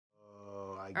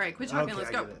All right, quit talking. Let's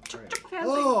go. Right. Fancy.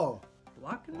 Oh!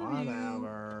 Blocking the view.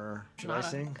 Whatever. Should I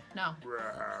sing? No.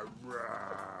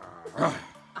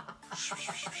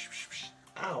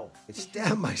 Ow! I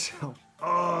stabbed myself.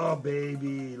 Oh,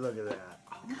 baby. Look at that.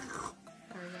 There we go.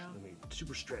 Let me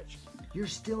super stretch. You're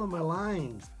still in my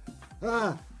lines.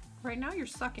 Ah! Right now you're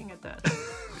sucking at this.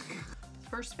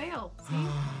 First fail. See?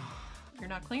 You're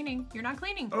not cleaning. You're not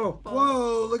cleaning. Oh,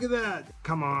 whoa, look at that.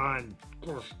 Come on.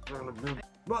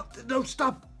 Well, no,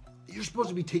 stop. You're supposed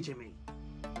to be teaching me.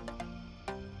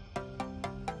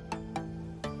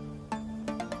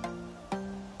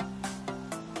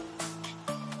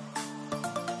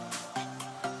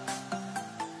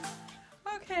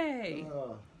 Okay.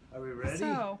 Are we ready?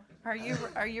 So,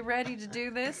 are you ready to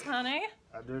do this, honey?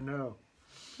 I don't know.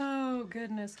 Oh,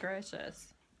 goodness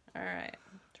gracious. All right.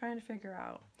 Trying to figure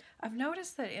out. I've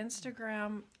noticed that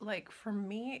Instagram, like for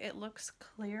me, it looks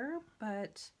clear,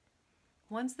 but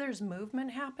once there's movement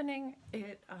happening,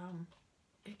 it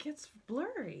gets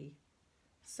blurry.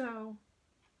 So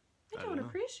I don't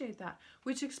appreciate that,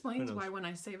 which explains why when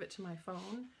I save it to my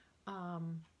phone,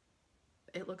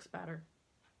 it looks better.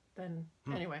 Then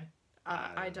anyway,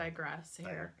 I digress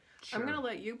here. Sure. I'm gonna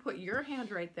let you put your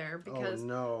hand right there because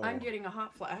I'm getting a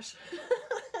hot flash.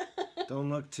 Don't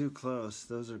look too close.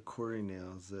 Those are Cory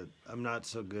nails that I'm not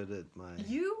so good at my...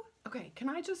 Okay, can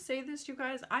I just say this, you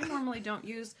guys? I normally don't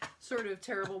use sort of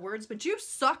terrible words, but you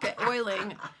suck at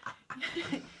oiling.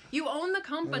 You own the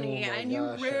company and you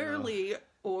rarely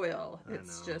oil.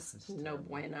 It's just no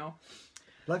bueno.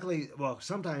 Luckily, well,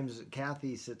 sometimes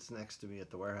Kathy sits next to me at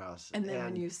the warehouse. And then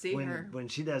when you see her... When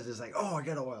she does, it's like, oh, I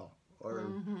got oil. Or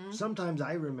sometimes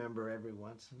I remember every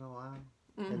once in a while.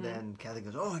 And then Kathy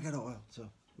goes, oh, I got oil. So...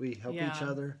 we help each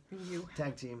other.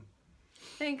 Tag team.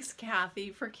 Thanks, Kathy,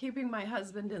 for keeping my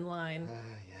husband in line.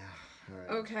 Yeah. All right.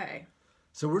 Okay.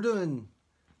 So we're doing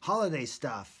holiday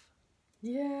stuff.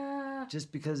 Yeah.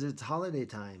 Just because it's holiday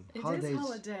time. It is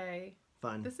holiday.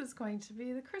 Fun. This is going to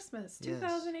be the Christmas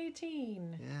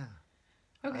 2018.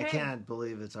 Yeah. Okay. I can't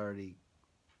believe it's already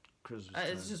Christmas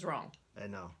time. It's just wrong. I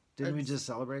know. Didn't we just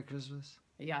celebrate Christmas?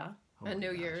 Yeah. And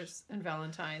New Year's and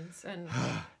Valentine's and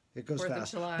it goes 4th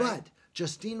fast. of July. But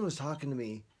Justine was talking to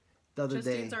me the other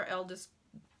day. Justine's our eldest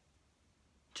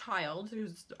child,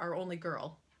 who's our only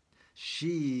girl.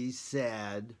 She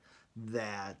said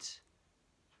that,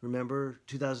 remember,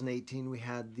 2018 we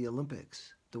had the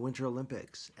Olympics, the Winter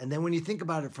Olympics. And then when you think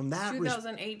about it from that...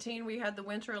 2018 we had the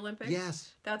Winter Olympics?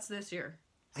 Yes. That's this year.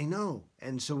 I know.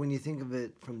 And so when you think of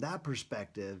it from that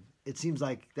perspective, it seems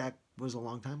like that was a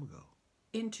long time ago.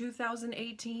 In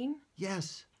 2018?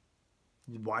 Yes.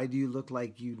 Why do you look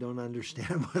like you don't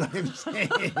understand what I'm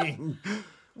saying?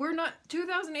 We're not...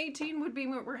 2018 would be...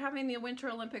 We're having the Winter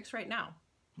Olympics right now.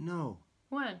 No.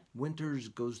 When? Winters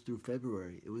goes through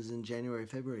February. It was in January,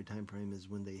 February time frame is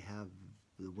when they have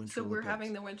the Winter Olympics. So we're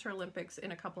having the Winter Olympics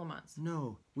in a couple of months.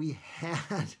 No. We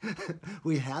had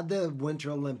the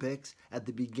Winter Olympics at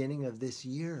the beginning of this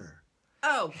year.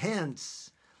 Oh.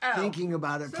 Hence... thinking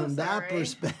about it from that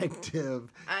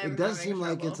perspective, it does seem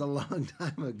like it's a long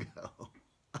time ago.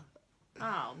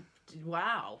 Oh,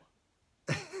 wow.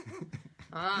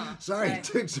 Sorry it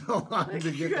took so long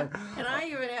to get there. And I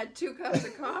even had 2 cups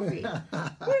of coffee.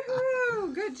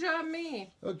 Woohoo! Good job,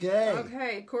 me. Okay.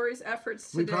 Okay, Cory's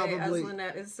efforts today, as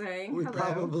Lynette is saying. We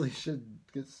probably should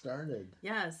get started.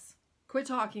 Yes. Quit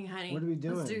talking, honey. What are we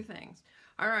doing? Let's do things.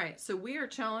 All right, so we are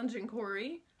challenging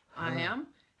Cory, I am,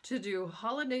 to do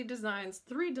holiday designs,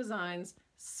 3 designs,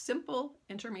 simple,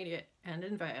 intermediate, and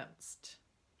advanced.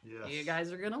 Yes. You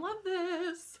guys are going to love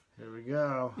this. Here we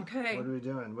go. Okay. What are we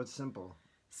doing? What's simple?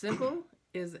 Simple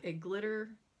is a glitter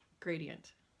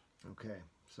gradient. Okay.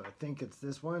 So I think it's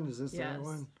this one. Is this the other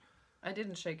one? I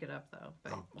didn't shake it up, though.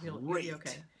 But you'll be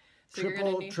okay. So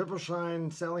triple shine,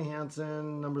 Sally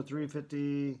Hansen, number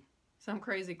 350. Some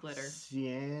crazy glitter.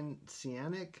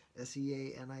 Cyanic?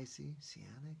 S-E-A-N-I-C?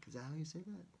 Cyanic? Is that how you say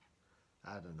that?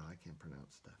 I don't know. I can't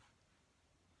pronounce stuff.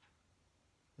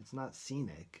 It's not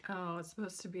scenic. Oh, it's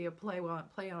supposed to be a play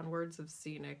on words of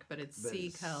scenic, but it's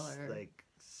sea color. Like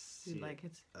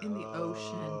it's in the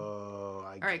ocean. Oh,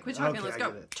 all right, quit talking. Let's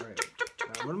go.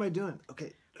 What am I doing?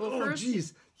 Okay. Well, first,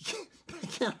 jeez. I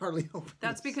can't hardly open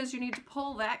That's because you need to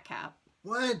pull that cap.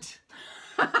 What?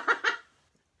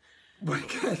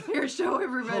 Here, show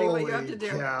everybody what you have to do.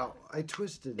 Cow. I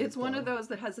twisted it. It's one of those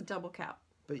that has a double cap.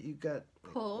 But you got...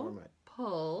 Pull.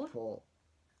 Oh. Pull.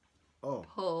 Oh.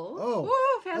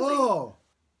 Ooh, fancy. Oh.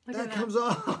 Look that comes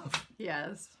off.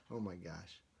 Yes. Oh my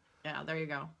gosh. Yeah, there you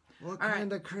go. What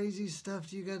kind of crazy stuff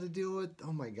do you got to deal with?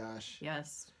 Oh my gosh.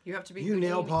 Yes. You have to be. You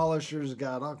nail polishers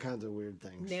got all kinds of weird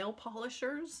things. Nail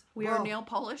polishers? We are nail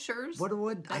polishers. What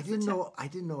I didn't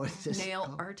know what this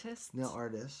nail artists. Nail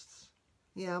artists.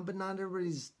 Yeah, but not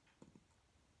everybody's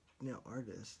nail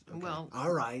artist. Okay. Well,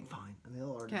 all right, fine. A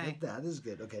nail artist. Okay. That is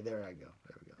good. Okay, there I go.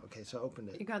 There we go. Okay, so I opened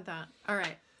it. You got that. All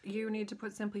right. You need to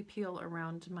put Simply Peel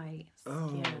around my skin.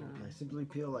 Oh, okay. Simply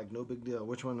Peel, like no big deal.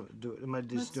 Which one do? Am I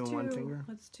just doing one finger?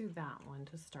 Let's do that one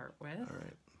to start with. All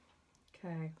right.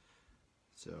 Okay.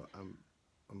 So I'm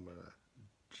gonna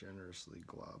generously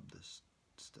glob this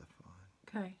stuff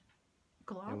on. Okay.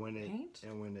 Glob paint.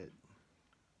 And when it.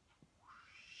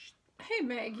 Hey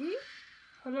Maggie.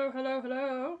 Hello, hello,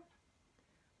 hello.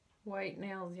 White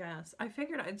nails, yes. I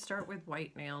figured I'd start with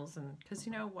white nails, and because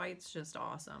white's just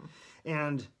awesome.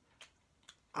 And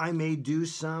I may do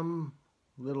some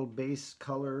little base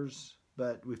colors,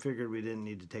 but we figured we didn't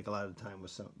need to take a lot of time with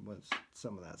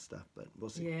some of that stuff. But we'll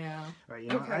see. Yeah. All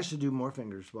right. Okay. I should do more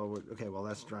fingers while we're okay. Well,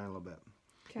 that's drying a little bit.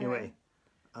 Okay. Anyway,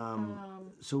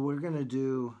 so we're gonna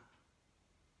do.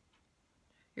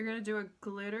 You're gonna do a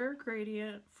glitter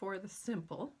gradient for the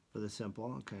simple. For the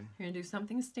simple, okay. You're gonna do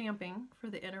something stamping for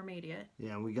the intermediate.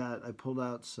 Yeah, I pulled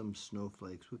out some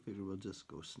snowflakes. We figured we'll just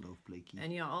go snowflakey.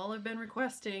 And you all have been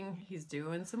requesting he's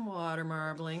doing some water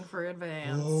marbling for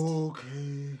advanced.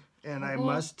 Okay. And I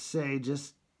must say,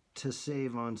 just to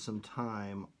save on some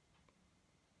time,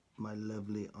 my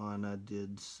lovely Anna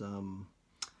did some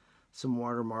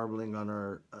water marbling on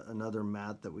our another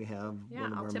mat that we have.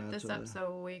 Yeah, I'll tip this up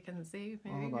so we can see.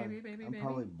 Maybe. I'm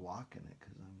probably blocking it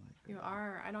because I'm like. You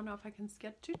are. I don't know if I can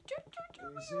get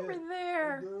over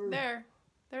there. There.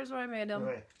 There's what I made them.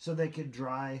 Anyway, so they could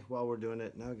dry while we're doing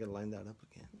it. Now I gotta line that up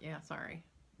again. Yeah, sorry.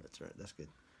 That's right. That's good.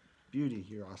 Beauty,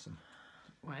 you're awesome.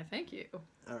 Why, thank you.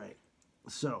 All right.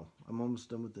 So I'm almost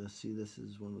done with this. See, this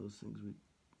is one of those things we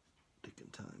take in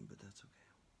time, but that's okay.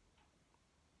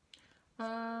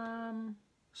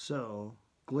 So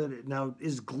glitter. Now,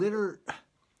 is glitter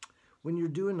when you're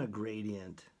doing a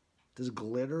gradient? Does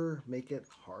glitter make it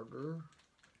harder?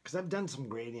 Because I've done some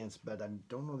gradients, but I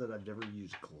don't know that I've ever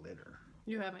used glitter.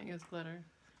 You haven't used glitter.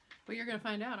 Well, you're going to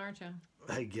find out, aren't you?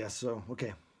 I guess so.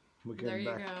 Okay. There you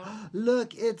go.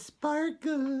 Look, it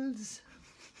sparkles.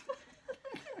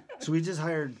 So we just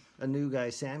hired a new guy,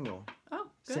 Samuel. Oh,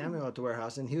 good. Samuel at the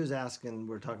warehouse, and he was asking, we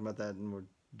were talking about that, and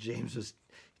James was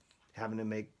having to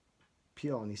make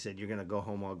peel, and he said, you're going to go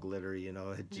home all glittery, It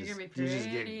just, you're going to be pretty. You just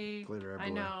get glitter everywhere. I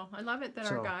know. I love it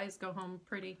that our guys go home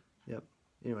pretty. Yep.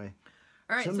 Anyway.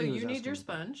 All right, so you need your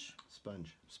sponge.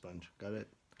 Sponge. Got it.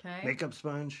 Okay. Makeup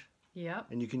sponge. Yep.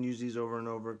 And you can use these over and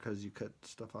over because you cut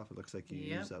stuff off. It looks like you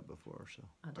used that before. So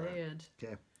I did.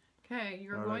 Okay. Okay,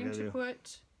 you're going to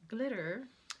put glitter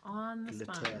on the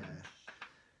sponge.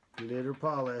 Glitter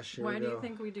polish. Why do you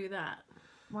think we do that?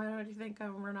 Why do you think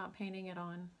we're not painting it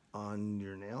on? On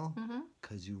your nail?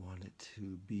 Because you want it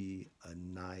to be a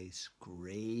nice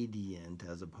gradient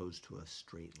as opposed to a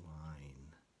straight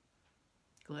line.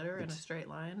 Glitter in a straight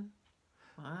line?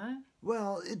 What?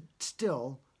 Well, it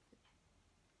still...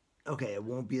 Okay, it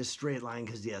won't be a straight line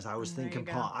because yes, I was thinking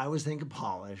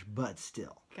polish, but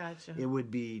still. Gotcha. It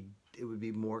would be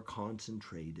more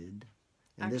concentrated.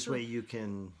 And this way you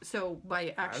can... So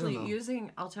by actually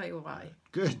using... I'll tell you why.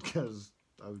 Good, because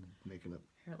I was making up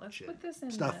Here, let's put this in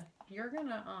you're going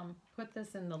to put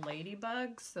this in the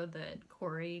ladybug so that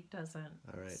Cory doesn't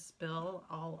spill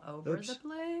all over the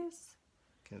place.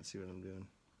 Can't see what I'm doing.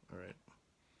 All right.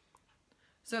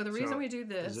 So the reason we do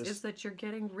this is that you're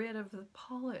getting rid of the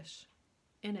polish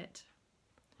in it.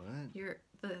 What?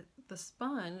 The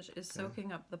sponge is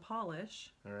soaking up the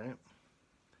polish. All right.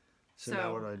 So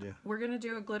now what do? We're going to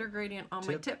do a glitter gradient on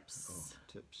my tips.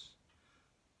 Oh, tips.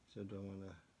 So do I want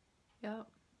to... Yep.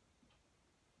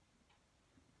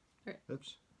 Right.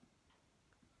 Oops.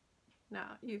 Now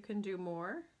you can do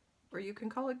more, or you can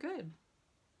call it good.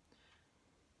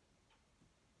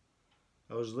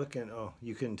 I was looking. Oh,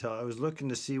 you couldn't tell. I was looking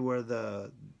to see where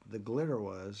the glitter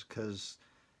was, because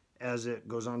as it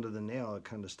goes onto the nail, it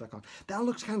kind of stuck on. That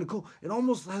looks kind of cool. It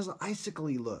almost has an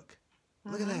icicle-y look.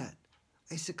 Look at that,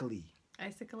 icicle-y.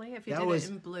 Icicle-y. If you did it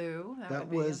in blue,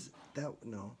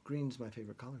 no, green's my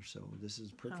favorite color, so this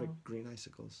is perfect. Green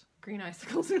icicles. Green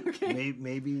icicles, okay.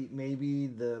 Maybe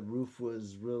the roof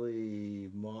was really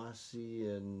mossy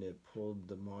and it pulled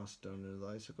the moss down into the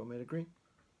icicle, made it green.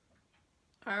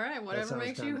 All right, whatever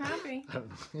makes you happy. I don't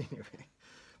know.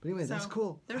 Anyway, that's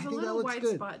cool. There's a little white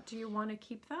spot. Do you want to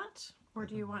keep that, or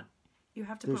do you want? You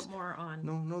have to put more on.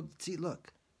 No. See,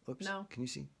 look. Oops. No. Can you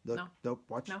see? Look. No. Nope.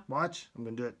 Watch. No. Watch. I'm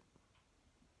gonna do it.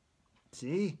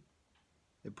 See?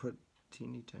 It put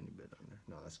teeny tiny bit under.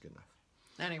 No, that's good enough.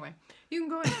 Anyway, you can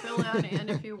go and fill that in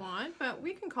if you want, but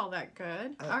we can call that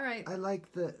good. All right. I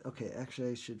like the. Okay,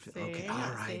 actually, I should. Okay, all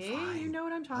right, see? fine. You know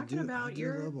what I'm talking about. I'll do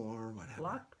You're a little more.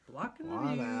 Whatever. blocking the view.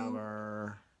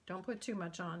 Whatever. Don't put too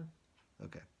much on.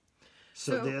 Okay.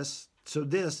 So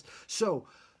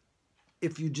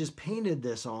if you just painted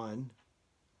this on,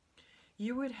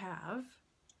 you would have.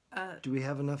 Do we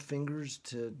have enough fingers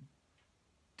to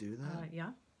do that? Yeah.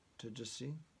 To just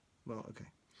see? Well, okay.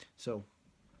 So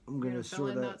I'm You're going gonna to fill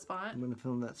in that spot. I'm going to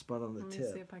fill in that spot on the tip. Let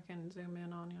me see if I can zoom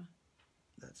in on you.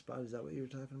 That spot, is that what you were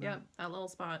talking about? Yep, that little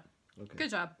spot. Okay. Good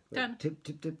job. Wait, Done. Tip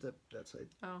that side.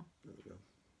 Oh. There we go.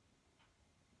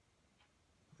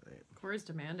 Right. Cory's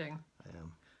demanding. I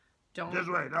am. Don't. This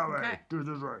way, that way. Do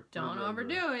this way. Don't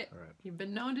overdo it. All right. You've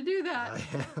been known to do that. I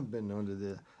have been known to do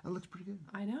that. That looks pretty good.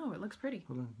 I know, it looks pretty.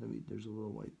 Hold on. There's a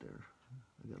little white there.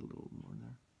 I got a little more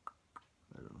there.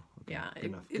 I don't know. Okay. Yeah, Good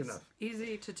enough. it's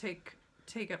easy to take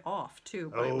it off too.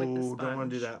 With the sponge. Don't want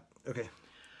to do that. Okay.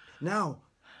 Now,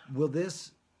 will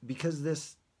this, because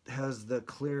this has the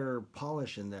clear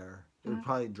polish in there, it would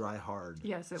probably dry hard.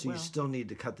 Yes, it will. So you still need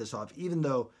to cut this off, even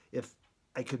though if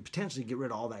I could potentially get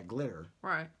rid of all that glitter.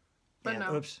 Right. But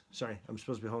no. Oops, sorry, I'm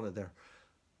supposed to be holding it there.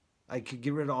 I could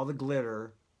get rid of all the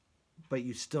glitter, but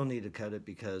you still need to cut it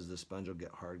because the sponge will get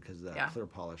hard because of that clear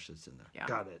polish that's in there. Yeah.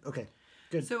 Got it. Okay.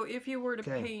 Good. So if you were to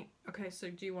paint,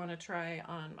 so do you want to try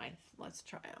on my, let's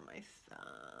try on my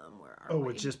thumb. Where are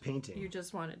we? It's just painting. You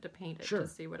just wanted to paint it Sure. to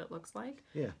see what it looks like?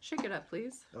 Yeah. Shake it up,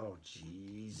 please. Oh,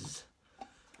 jeez.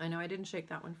 I know I didn't shake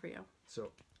that one for you.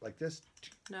 So, like this?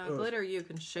 No, glitter, you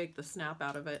can shake the snap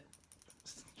out of it.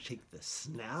 Shake the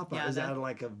snap? Yeah, Is that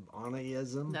like a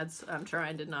Anna-ism? That's, I'm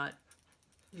trying to not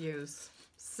use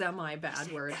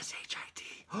semi-bad words. S-H-I-T.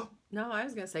 No, I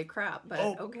was going to say crap, but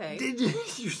okay. Did you?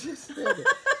 You just said it.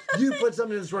 You put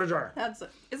something in the swear jar.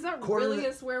 Is that really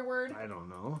a swear word? I don't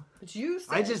know. But you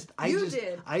said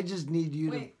I just need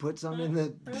you to put something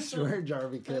in the swear jar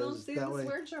because I don't see that the way.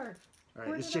 swear jar.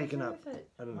 All right, it's shaking up.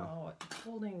 I don't know. Oh, it's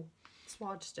holding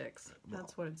swatch sticks.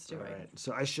 That's what it's doing. All right,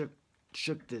 so I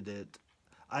shooked it.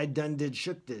 I done did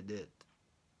shooked it.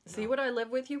 See what I live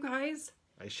with, you guys?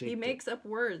 I shaked He makes up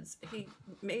words.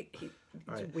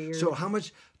 It's weird. So how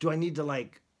much do I need to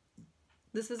like?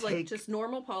 This is like just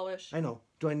normal polish. I know.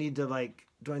 Do I need to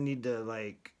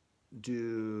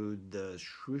do the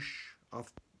swoosh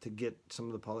off to get some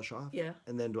of the polish off? Yeah.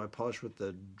 And then do I polish with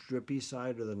the drippy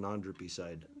side or the non-drippy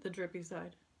side? The drippy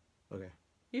side. Okay.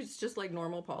 It's just like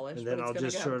normal polish, and then but it's I'll going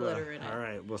to just have glitter in it. All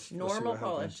right. We'll normal see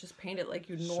polish. Just paint it like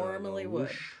you normally would.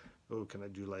 Whoosh. Oh, can I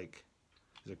do like?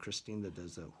 Is it Christine that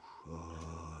does that?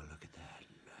 Oh, look at that.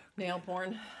 Nail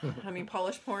porn. I mean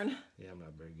polish porn. Yeah, I'm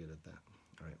not very good at that.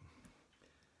 All right.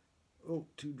 Oh,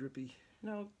 too drippy.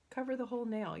 No, cover the whole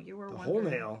nail. You were wondering. Whole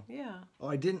nail? Yeah. Oh,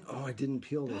 I didn't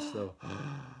peel this though.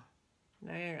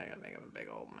 Now you're going to make a big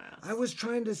old mess. I was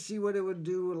trying to see what it would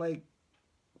do like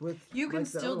with You can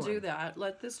like the still other do one. that.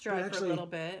 Let this dry for a little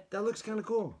bit. That looks kind of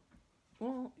cool.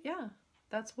 Well, yeah.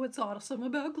 That's what's awesome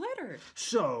about glitter.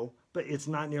 So, but it's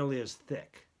not nearly as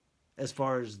thick as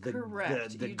far as the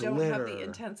Correct. the you glitter. don't have the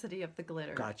intensity of the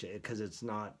glitter. Gotcha, because it's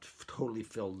not totally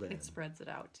filled in. It spreads it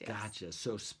out, yes. Gotcha.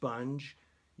 So sponge,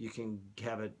 you can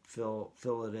have it fill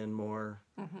it in more.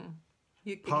 Mm-hmm.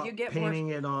 You get painting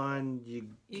it on.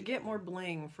 You get more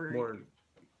bling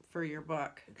for your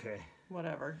buck. Okay.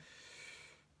 Whatever.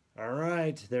 All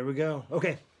right. There we go.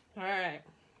 Okay. All right.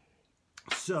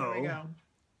 So. There we go.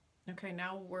 Okay,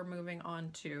 now we're moving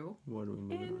on to what are we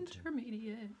moving on to?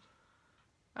 Intermediate.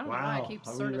 I don't know why I keep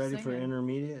Are sort we of ready singing. for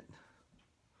intermediate?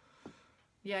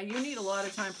 Yeah, you need a lot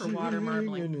of time for water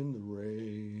marbling. Singing in the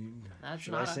rain.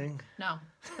 Should I sing? No,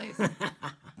 please.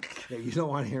 Yeah, you don't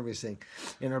want to hear me sing.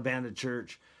 In our band at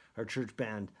church, our church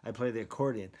band, I play the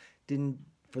accordion.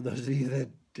 For those of you that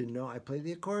didn't know, I play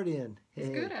the accordion. He's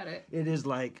good at it. It is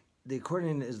like, the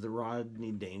accordion is the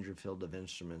Rodney Dangerfield of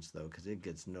instruments, though, because it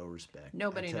gets no respect.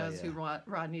 Nobody knows who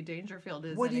Rodney Dangerfield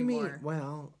is What do you anymore. mean?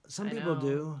 Well, some people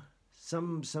do.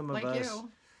 Some of like us. You.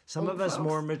 Some Old of us folks.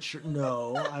 more mature.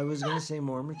 No, I was going to say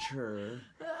more mature.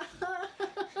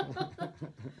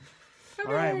 Okay.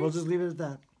 All right, we'll just leave it at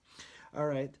that. All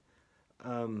right.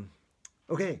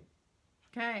 Okay.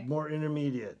 Okay. More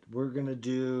intermediate. We're going to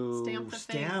do Stamp the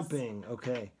stamping.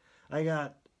 Okay.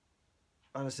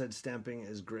 Anna said stamping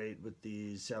is great with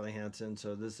the Sally Hansen.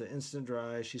 So this is an instant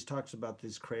dry. She talks about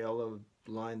this Crayola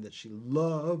line that she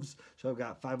loves. So I've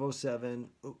got 507.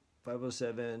 Oh,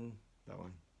 507. That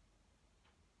one.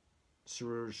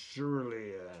 Cerulean.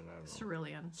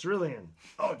 Cerulean. Cerulean.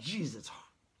 Oh, jeez, it's hard.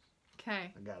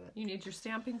 Okay. I got it. You need your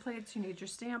stamping plates. You need your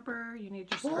stamper. You need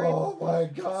your scrape. Oh my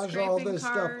gosh, all scraping this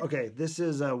card. stuff. Okay, this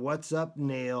is a What's Up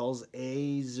Nails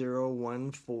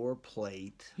A014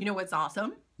 plate. You know what's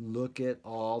awesome? Look at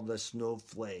all the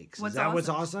snowflakes. What's Is that what's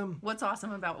awesome? awesome? What's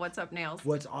awesome about What's Up Nails?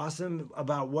 What's awesome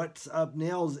about What's Up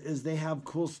Nails is they have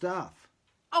cool stuff.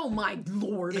 Oh my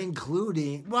Lord.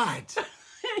 Including, what?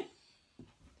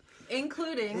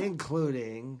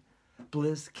 Including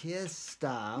Bliss Kiss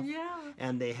stuff. Yeah.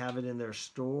 And they have it in their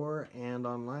store and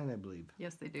online, I believe.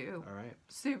 Yes, they do. All right.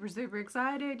 Super, super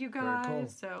excited, you Very guys. cool.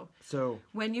 So So,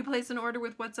 when you place an order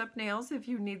with What's Up Nails, if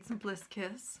you need some Bliss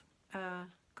Kiss,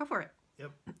 go for it.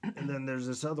 yep. And then there's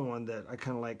this other one that I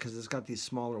kind of like because it's got these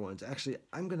smaller ones. Actually,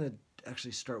 I'm going to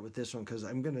actually start with this one because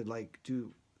I'm going to like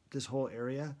do this whole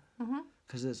area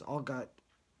because it's all got,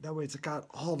 that way it's got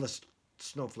all the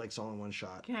snowflakes all in one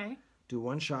shot. Okay. Do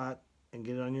one shot and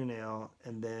get it on your nail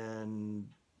and then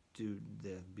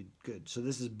be good. So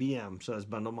this is BM, so it's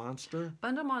Bundle Monster.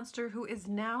 Bundle Monster, who is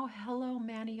now Hello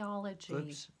Maniology.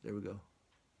 Oops, there we go.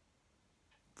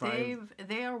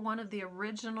 They are one of the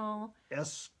original.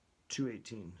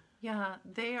 S218. Yeah,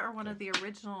 they are one of the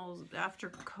originals after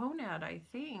Conad, I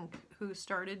think, who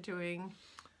started doing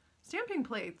stamping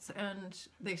plates, and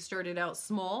they started out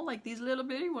small, like these little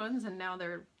bitty ones, and now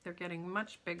they're getting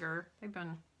much bigger. They've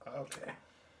been okay.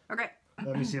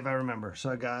 Let me see if I remember.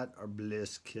 So I got our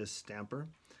Bliss Kiss stamper.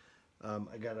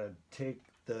 I gotta take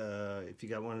if you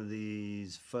got one of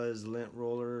these fuzz lint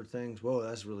roller things. Whoa,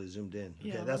 that's really zoomed in. Okay,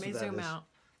 Yeah, that's let me what that zoom is. out.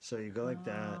 So you go like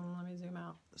that. Let me zoom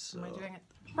out. So, Am I doing it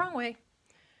wrong way?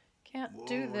 Can't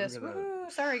do Whoa, this. look at Woo,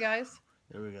 sorry guys.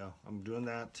 there we go. I'm doing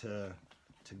that to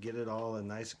get it all a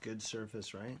nice good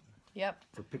surface, right? Yep.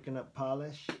 For picking up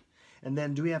polish. And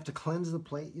then do we have to cleanse the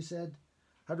plate, you said?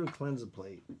 How do we cleanse the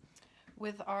plate?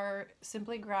 With our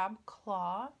Simply Grab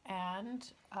claw and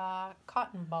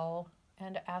cotton ball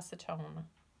and acetone.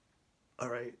 All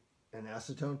right, and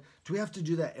acetone. Do we have to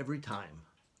do that every time?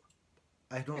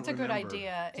 I don't It's a remember. good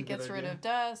idea. It's a It gets good rid idea? of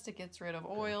dust. It gets rid of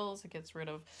oils. It gets rid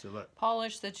of So look.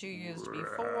 polish that you used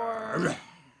before.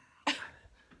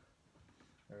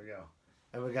 There we go.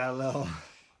 And we got a little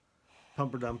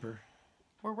pumper dumper.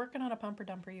 We're working on a pumper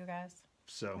dumper, you guys.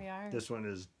 So We are. this one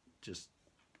is just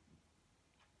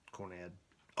Conad.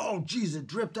 Oh, geez, it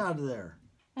dripped out of there.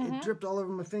 It dripped all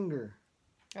over my finger.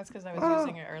 That's because I was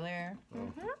using it earlier.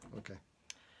 Oh, okay.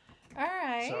 All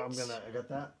right. So I got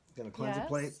that. Gonna cleanse the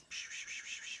plate.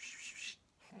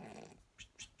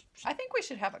 I think we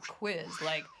should have a quiz.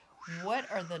 Like, what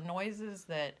are the noises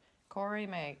that Cory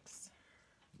makes?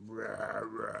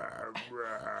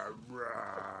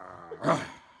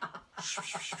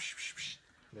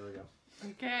 There we go.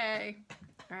 Okay.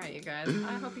 All right, you guys.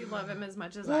 I hope you love him as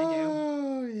much as I do.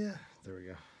 Oh, yeah. There we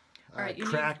go. All right, I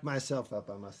cracked myself up,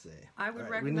 I must say. I would All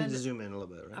right, recommend. we need to zoom in a little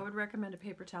bit, right? I would recommend a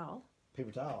paper towel.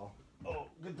 Paper towel. Oh,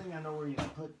 good thing I know where you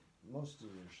put most of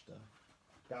your stuff.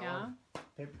 Got Yeah. one?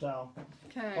 Paper towel.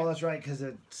 Okay. Oh, that's right, because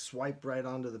it swiped right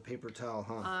onto the paper towel,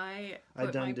 huh? I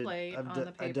put my plate on the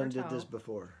paper I done towel. did this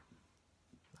before.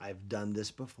 I've done this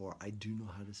before. I do know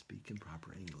how to speak in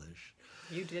proper English.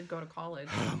 You did go to college.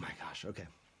 Oh my gosh. Okay.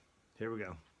 Here we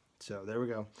go. So there we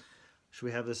go. Should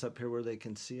we have this up here where they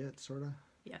can see it, sort of?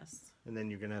 Yes. And then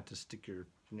you're going to have to stick your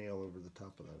nail over the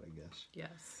top of that, I guess.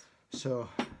 Yes. So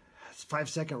it's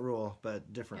 5-second rule,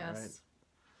 but different, Yes.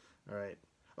 right? All right.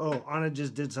 Oh, Anna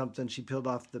just did something. She peeled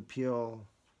off the peel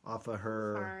off of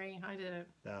her. Sorry, I didn't.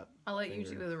 That I'll let you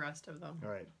finger. do the rest of them.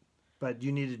 All right. But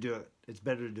you need to do it. It's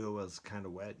better to do it when it's kind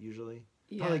of wet, usually.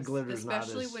 Probably Yes, glitter's not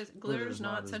especially as- with glitter's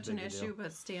not as such an big a deal. issue,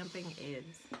 but stamping is.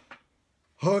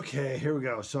 Okay, here we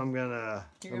go. So I'm gonna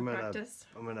Practice.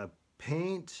 I'm gonna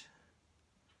paint,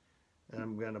 and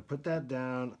I'm gonna put that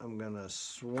down. I'm gonna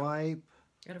swipe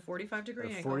At a 45-degree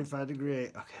at a angle. 45-degree.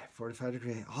 Okay,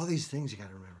 45-degree. All these things you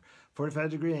gotta remember.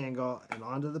 45-degree angle and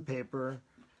onto the paper.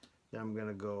 Then I'm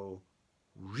gonna go.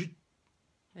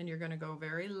 And you're going to go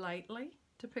very lightly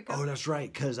to pick up. Oh, that's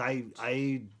right. Cause I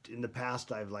in the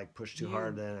past I've like pushed too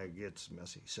hard, and it gets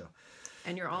messy. So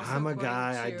And you're also I'm a going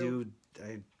guy. to,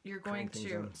 I You're going crank things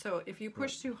to. on. So if you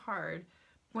push too hard,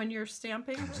 when you're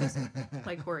stamping, just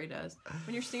like Cory does,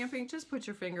 when you're stamping, just put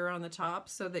your finger on the top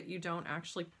so that you don't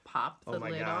actually pop the Oh my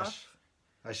lid gosh. off.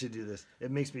 I should do this. It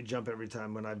makes me jump every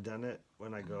time when I've done it.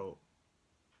 When I go,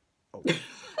 oh,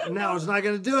 now it's not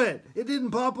going to do it. It didn't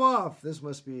pop off. This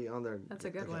must be on there. That's a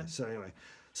good one. So anyway,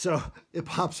 so it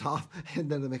pops off, and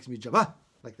then it makes me jump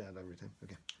like that every time.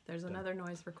 Okay. There's another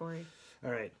noise for Cory.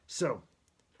 All right. So,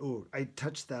 oh, I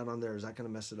touched that on there. Is that going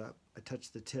to mess it up? I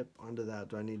touched the tip onto that.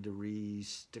 Do I need to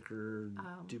re-sticker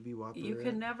doobie wopper? You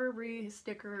can never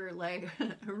re-sticker, like,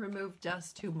 remove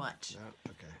dust too much.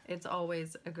 Okay. It's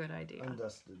always a good idea.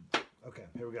 Undusted. Okay,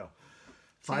 here we go.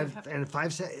 So you have to-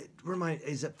 5 seconds.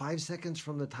 Is it 5 seconds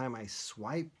from the time I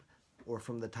swipe, or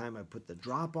from the time I put the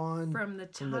drop on? From the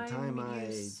time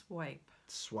you swipe.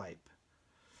 Swipe.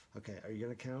 Okay, are you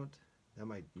gonna count? That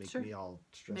might make Sure. me all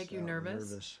stressed Make you out and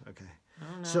nervous? Okay. I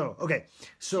don't know. So okay.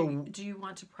 So do you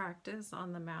want to practice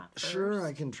on the mat first? sure,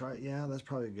 I can try. Yeah, that's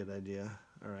probably a good idea.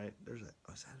 All right. There's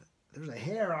a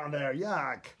hair on there.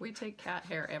 Yuck. We take cat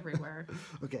hair everywhere.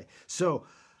 Okay. So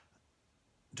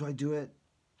do I do it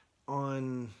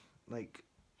on like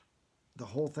the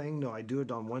whole thing? No, I do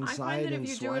it on one I side find that and if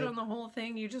you swipe. do it on the whole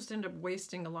thing, you just end up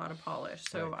wasting a lot of polish.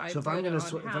 So Right. I So if put I'm it gonna on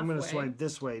if I'm gonna halfway. swipe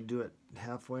this way, do it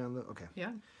halfway on the. Okay.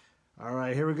 Yeah. All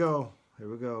right. Here we go. Here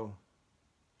we go.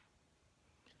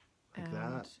 Like And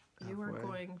that. you are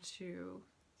halfway. going to.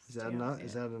 Is that stamp enough? it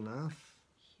Is that enough?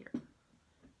 here?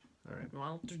 All right.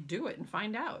 Well, do it and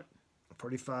find out.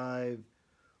 45.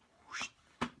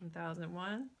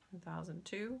 1001,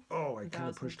 1002, Oh, I kind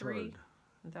of pushed 1003,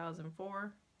 hard.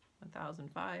 1004,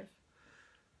 1005.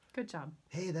 Good job.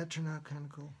 Hey, that turned out kind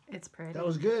of cool. It's pretty. That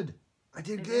was good. I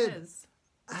did It good. is.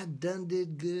 I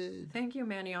did good. Thank you,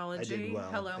 Maniology. I did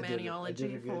well. Hello, I did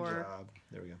Maniology, a good for job.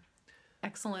 There we go.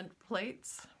 excellent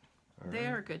plates. All They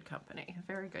right. are good company.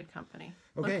 Very good company.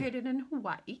 Okay. Located in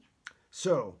Hawaii.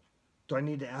 So, do I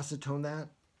need to acetone that?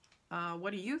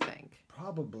 What do you think?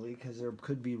 Probably, because there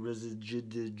could be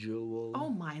residual. Oh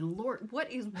my lord, what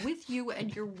is with you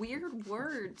and your weird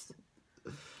words?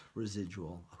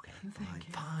 Residual. Okay, Thank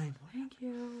you. fine. Thank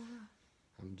you.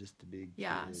 I'm just a big.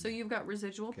 Yeah, kid. so you've got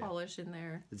residual Okay. polish in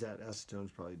there. Is that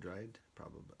acetone's probably dried?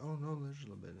 Probably. Oh no, there's a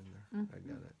little bit in there. I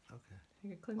got it. Okay. You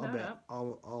can clean I'll that bet. up.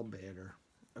 I'll better.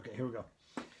 Okay, here we go.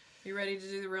 You ready to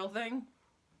do the real thing?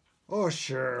 Oh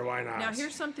sure, why not? Now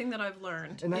here's something that I've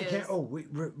learned. And I is- can't. Oh wait,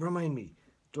 remind me.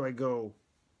 Do I go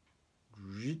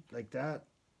like that?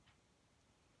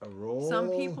 A roll. Some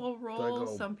people Do I roll,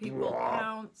 go some people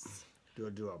pounce. Do I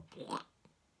do a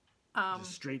Um,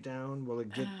 straight down? Will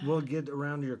it get? Will it get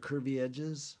around your curvy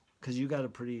edges? Because you got a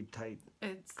pretty tight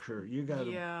it's curve. You got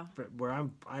yeah. where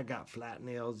I got flat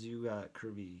nails. You got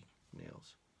curvy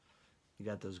nails. You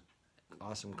got those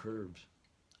awesome curves.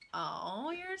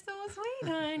 Oh, you're so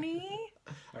sweet, honey.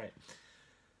 All right.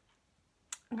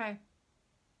 Okay.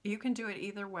 You can do it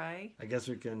either way. I guess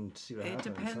we can see what It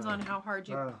happens. depends huh? on how hard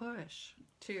you Uh. push,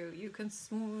 too. You can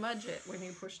smudge it when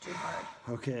you push too hard.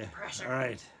 Okay. Pressure. All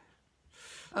right.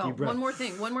 Oh, Deep breath. one more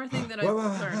thing that Whoa,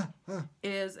 I've whoa, learned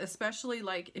is, especially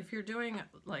like if you're doing,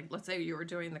 like, let's say you were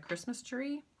doing the Christmas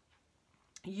tree,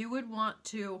 you would want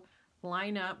to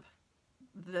line up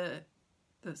the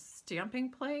stamping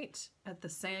plate at the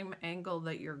same angle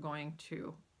that you're going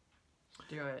to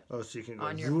do it. Oh, so you can go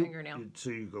On your whoop, fingernail. So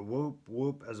you go whoop,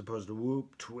 whoop, as opposed to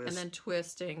whoop, twist. And then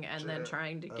twisting and then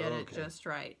trying to get it okay. just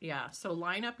right. Yeah. So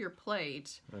line up your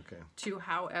plate Okay. to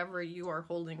however you are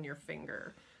holding your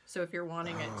finger. So if you're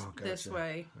wanting it Oh, this gotcha.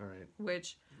 way, All right.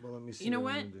 which Well, let me see. You know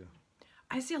what? I'm what? gonna do.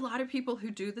 I see a lot of people who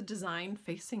do the design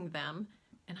facing them,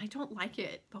 and I don't like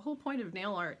it. The whole point of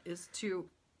nail art is to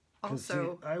 'Cause,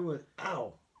 also. see, I would.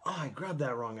 Ow! Oh, I grabbed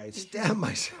that wrong. I stabbed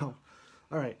myself.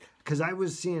 All right, because I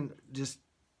was seeing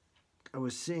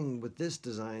with this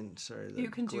design. Sorry. the You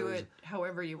can do glare is- it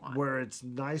however you want. where it's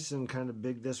nice and kind of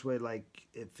big this way, like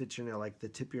it fits your nail, like the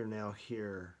tip of your nail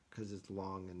here, because it's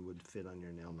long and would fit on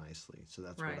your nail nicely. So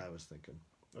that's Right. what I was thinking.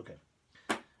 Okay.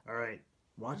 All right.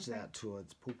 Watch that tool.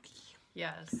 It's pokey.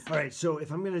 Yes. All right. So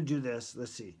if I'm gonna do this,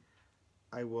 let's see.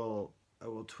 I will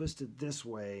twist it this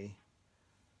way.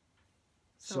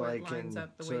 So I it lines can.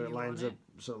 up the so way it you lines want up.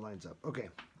 So it lines up. Okay.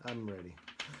 I'm ready.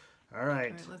 All All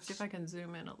right. right, let's see if I can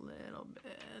zoom in a little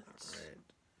bit. All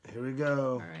right. Here we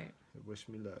go. All right. Wish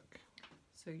me luck.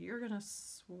 So you're going to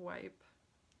swipe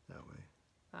That way.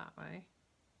 that way.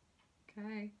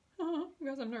 Okay. You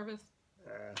guys, I'm nervous.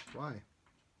 Why?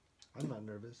 I'm not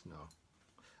nervous. No.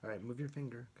 All right, move your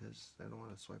finger because I don't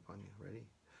want to swipe on you. Ready?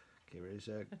 Okay, ready,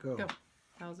 set, go. Go.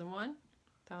 1001,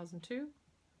 1002,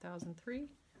 1003,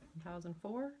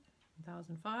 1004,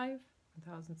 1005,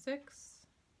 1006.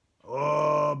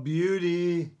 Oh,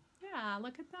 beauty! Yeah,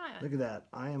 look at that. Look at that.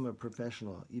 I am a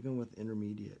professional, even with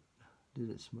intermediate. Did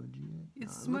it smudge yet? It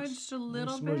No, smudged a it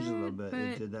little smudged bit, a little bit. but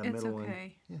It did that it's middle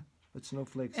okay. one. Yeah, but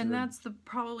snowflakes. And are- that's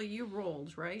probably you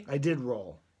rolled, right? I did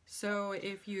roll. So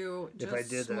if you just If I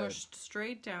did, smushed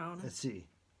straight down, Let's see.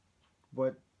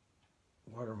 What?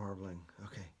 Water marbling.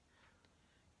 Okay.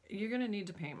 you're going to need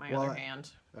to paint my Well, other hand.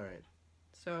 All right.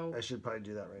 So, I should probably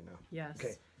do that right now. yes.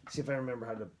 Okay. See if I remember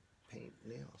how to paint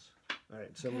nails. All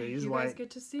right. So I'm Okay, going to use you white. guys get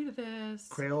to see this.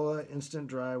 Crayola Instant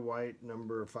Dry White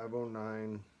number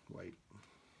 509 white.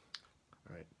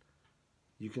 All right.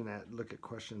 You can look at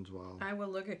questions while. I will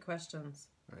look at questions.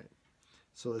 All right.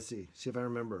 So let's see. See if I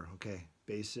remember. Okay.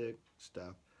 Basic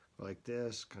stuff like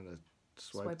this. Kind of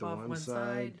swipe to off one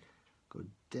side. Go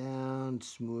down.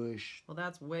 Smoosh. Well,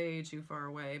 that's way too far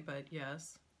away, but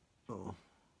yes. Oh.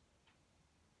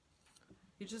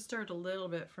 You just start a little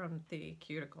bit from the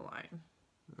cuticle line.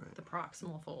 Right. The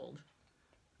proximal fold.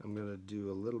 I'm going to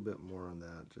do a little bit more on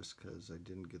that just because I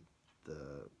didn't get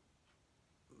the...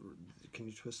 Can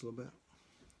you twist a little bit?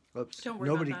 Oops. Don't worry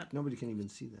about that. Nobody can even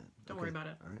see that. Don't worry about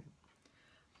it. All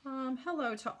right.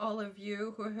 Hello to all of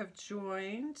you who have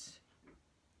joined.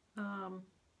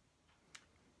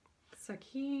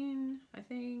 Sakine, I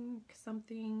think,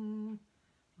 something,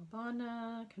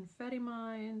 Albana, Confetti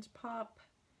Mind, Pop.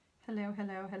 Hello,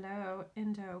 hello, hello.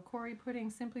 Indo, Cory putting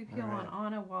Simply Peel All right.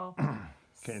 on Anna while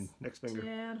Okay, next finger.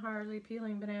 Dan Hardly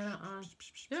peeling banana on.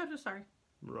 Yeah, just sorry.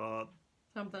 Right.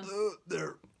 Something.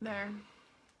 There. There.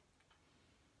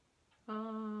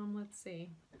 Let's see.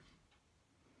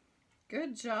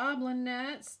 Good job,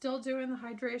 Lynette. Still doing the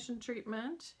hydration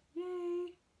treatment. Yay.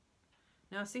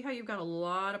 Now see how you've got a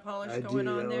lot of polish going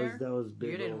on there? That was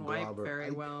big. You didn't wipe globber.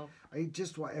 very well. I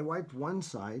wiped one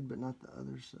side, but not the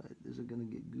other side. Is it going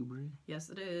to get goobery? Yes,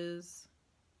 it is.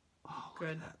 Oh,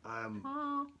 Good.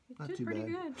 Oh, you not did too pretty bad.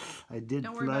 good. I did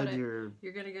Don't worry about flood it. your...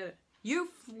 You're going to get it. You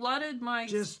flooded my...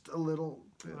 Just a little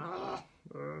bit.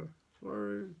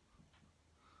 Sorry.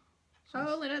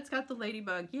 Oh, Lynette's got the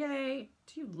ladybug. Yay.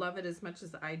 Do you love it as much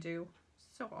as I do?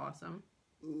 So awesome.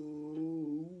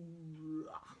 Ooh.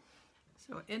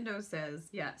 So Indo says,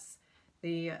 yes,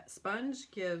 the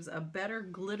sponge gives a better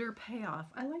glitter payoff.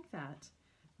 I like that.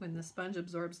 When the sponge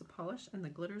absorbs the polish and the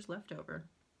glitter's left over.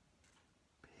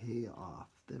 Payoff.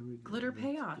 There we go. Glitter That's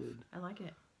payoff. good. I like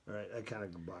it. All right, I kind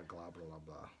of blah, blah, blah,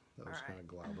 blah. That was kind of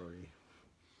globbery.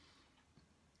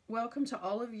 Welcome to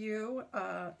all of you.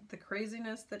 The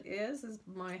craziness that is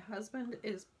my husband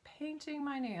is painting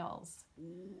my nails.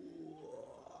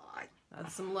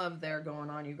 That's some love there going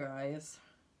on, you guys.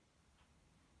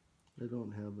 I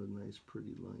don't have a nice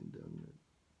pretty line down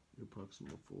your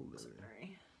proximal fold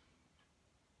area.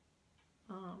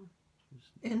 Sorry.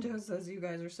 Indo says you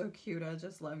guys are so cute. I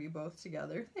just love you both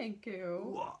together. Thank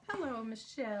you. Hello,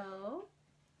 Michelle.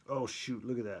 Oh, shoot.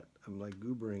 Look at that. I'm like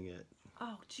goobering it.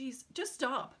 Oh, jeez. Just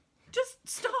stop. Just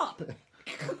stop.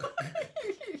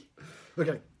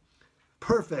 Okay.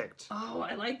 Perfect. Oh,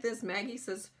 I like this. Maggie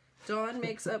says, Dawn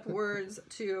makes up words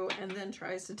too and then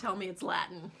tries to tell me it's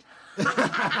Latin.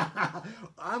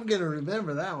 I'm going to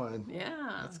remember that one.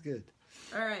 Yeah. That's good.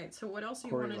 All right. So what else you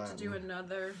Cory wanted to do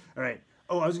another? All right.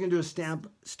 Oh, I was going to do a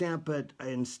stamp it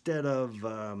instead of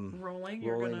Rolling.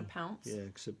 You're going to pounce. Yeah,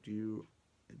 except you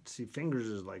see fingers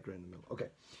is like right in the middle. Okay.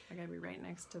 I got to be right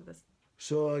next to this.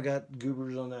 So I got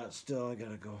goobers on that still. I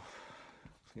got to go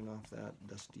clean off that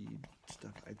dusty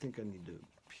stuff. I think I need to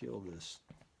peel this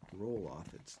roll off.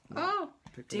 It's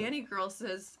Danny Girl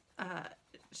says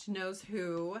she knows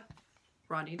who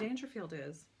Rodney Dangerfield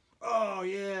is. Oh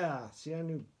yeah. See, I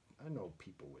know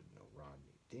people would know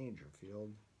Rodney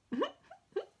Dangerfield.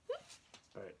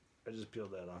 All right, I just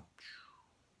peeled that off.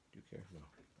 Do you care? No,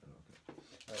 I don't care.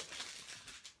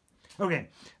 All right.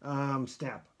 Okay.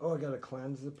 Stamp. Oh, I gotta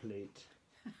cleanse the plate.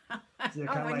 See,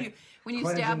 when you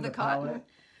stab the cotton.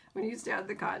 When you stab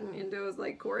the cotton, Indo is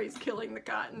like, Cory's killing the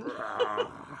cotton.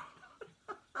 All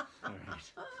right.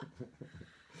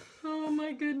 Oh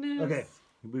my goodness. Okay,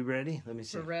 we ready? Let me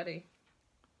see. We're ready.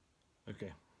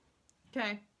 Okay.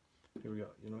 Okay. Here we go.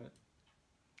 You know what?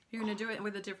 You're gonna do it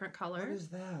with a different color. What is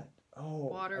that? Oh,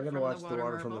 Water I gotta from watch the the water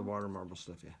water from the marble. water marble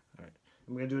stuff. Yeah. All right.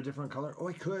 I'm gonna do a different color. Oh,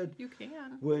 I could. You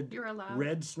can. Would You're allowed.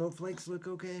 red snowflakes look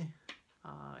okay?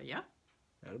 Yeah.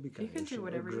 That'll be kind You can do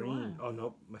whatever you want. Oh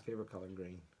nope, my favorite color,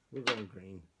 green. We're going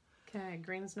green. Okay,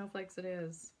 green snowflakes it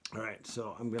is. All right,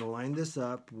 so I'm gonna line this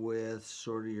up with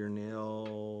sort of your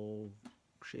nail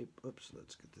shape. Oops,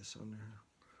 let's get this on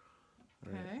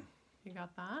there. All Okay, right. you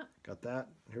got that? Got that?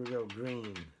 Here we go,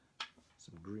 green.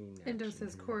 Some green. Indo action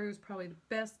says here. Cory was probably the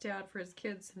best dad for his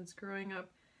kids since growing up.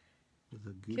 With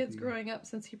a Kids goopy- growing up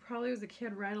since he probably was a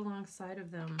kid right alongside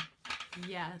of them.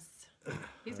 Yes.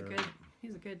 He's a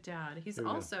good dad. He's Here we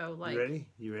go. also like You ready?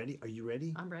 You ready? Are you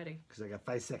ready? I'm ready. Because I got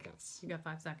 5 seconds. You got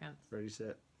 5 seconds. Ready,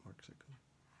 set, mark second.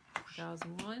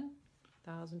 1001,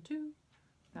 1002,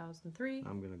 1003,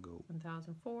 I'm gonna go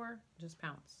 1004. Just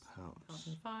pounce. pounce.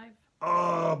 1005.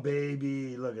 Oh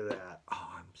baby, look at that.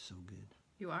 Oh, I'm so good.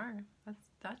 You are.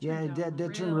 That's Yeah, that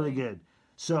turned really good.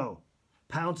 So,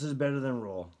 pounce is better than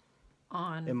roll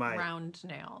On Am I- round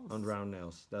nails. on round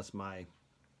nails. That's my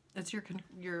That's your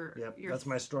yep. That's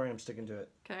my story. I'm sticking to it.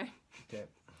 Okay. Okay,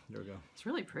 there we go. It's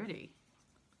really pretty.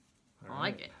 All I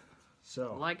like it.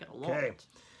 So, Like it a lot. okay.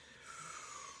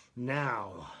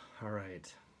 Now, all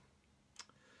right.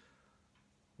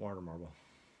 Water marble.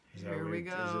 Here we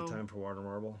go. Is it time for water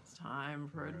marble? It's time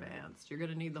for advanced. You're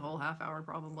going to need the whole half hour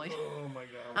probably. Oh my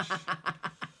gosh.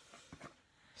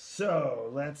 So,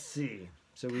 let's see.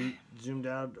 So we zoomed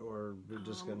out, or we're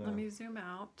just going to... Let me zoom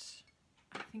out.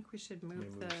 I think we should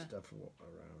move the stuff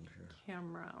around here.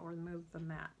 camera or move the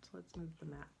mat. Let's move the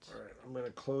mat. All right, I'm going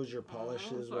to close your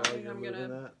polishes while you're moving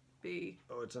that.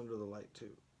 Oh, it's under the light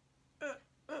too. There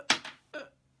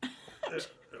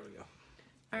we go.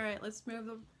 All right, let's move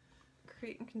the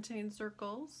create and contain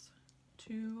circles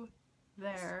to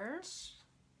there.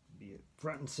 Be it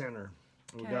front and center.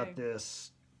 We Okay. got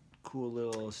this cool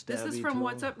little stabby This is from tool.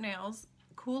 What's Up Nails.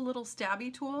 Cool little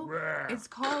stabby tool. Rah. It's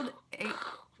called a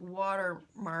water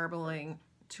marbling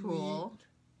tool.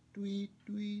 Tweet.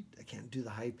 I can't do the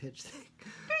high pitch thing.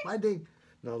 I think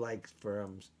no, like for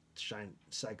Shine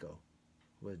Psycho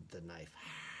with the knife.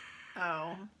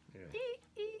 Oh. Yeah.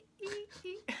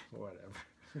 Whatever.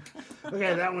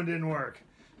 Okay, that one didn't work.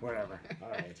 Whatever. All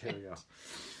right, here we go.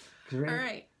 All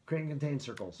right. Create and contain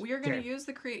circles. We are going to use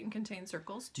the create and contain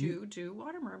circles to do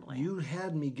water marbling. You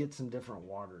had me get some different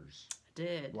waters. I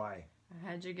did. Why? I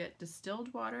had you get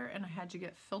distilled water and I had you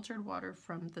get filtered water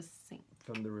from the sink.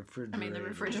 From the refrigerator. I mean the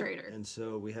refrigerator. And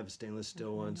so we have a stainless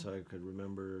steel one, so I could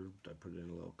remember. I put it in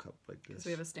a little cup like this. Because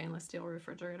we have a stainless steel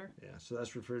refrigerator. Yeah, so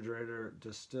that's refrigerator.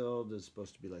 Distilled is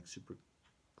supposed to be like super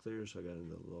clear, so I got it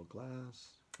in a little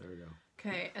glass. There we go.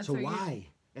 Okay. And So why?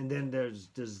 And then does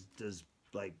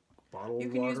like bottled you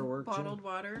can water use work bottled too?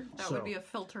 water. That would be a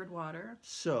filtered water.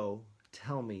 So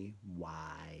tell me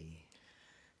why.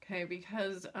 Okay,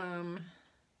 because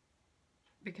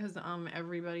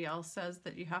everybody else says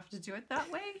that you have to do it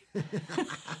that way.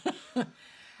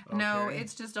 No,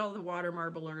 it's just all the water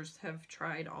marblers have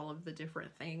tried all of the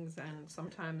different things, and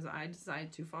sometimes I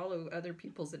decide to follow other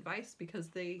people's advice because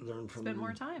they spend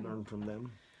more time. Learn from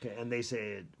them. Okay, and they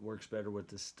say it works better with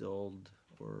distilled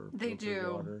or they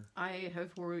do. Water. I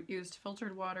have used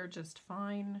filtered water just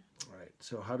fine. All right.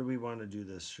 So how do we want to do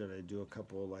this? Should I do a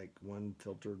couple, like one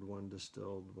filtered, one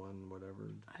distilled, one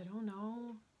whatever? I don't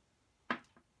know.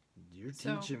 You're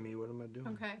teaching me. What am I doing?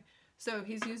 Okay. So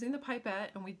he's using the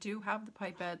pipette, and we do have the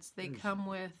pipettes. They come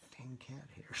with... Dang cat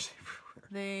hairs everywhere.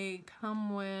 They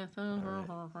come with... I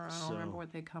don't So, remember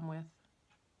what they come with.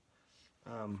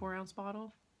 4-ounce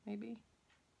bottle, maybe?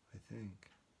 I think.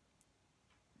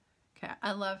 Okay,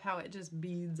 I love how it just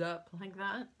beads up like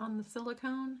that on the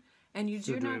silicone. And you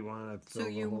So do do not... we want to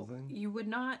fill the whole thing? You would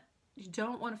not... You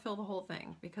don't want to fill the whole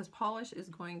thing because polish is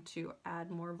going to add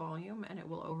more volume and it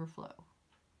will overflow.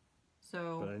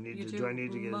 So but I need to. Do I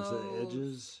need to get into the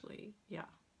edges? Yeah.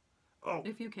 Oh.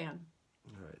 If you can.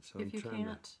 All right. So if you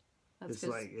can't, that's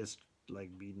it's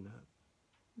like beading up.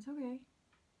 It's okay.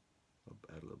 I'll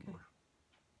add a little more.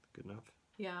 Good enough.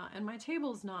 Yeah, and my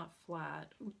table's not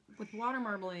flat. With water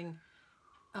marbling,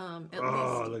 at least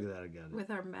look at that again. With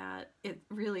our mat, it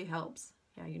really helps.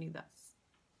 Yeah, you need that.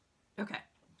 Okay.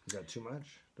 Is that too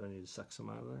much? Do I need to suck some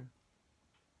out of there?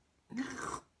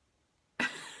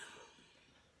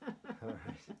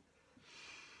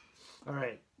 All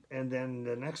right. And then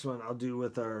the next one I'll do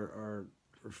with our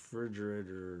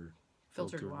refrigerator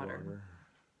filtered water.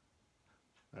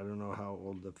 I don't know how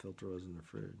old the filter was in the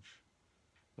fridge.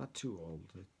 Not too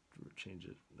old. I changed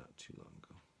it not too long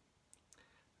ago.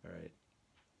 All right.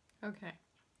 Okay.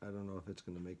 I don't know if it's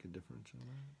going to make a difference or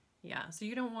not. Yeah, so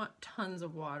you don't want tons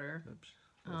of water. Oops.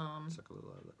 Suck a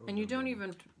little out of that. And you don't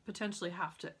even potentially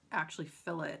have to actually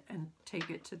fill it and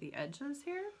take it to the edges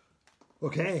here.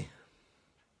 Okay.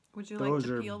 Would you like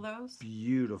to peel those?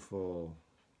 Beautiful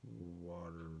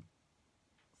water-filled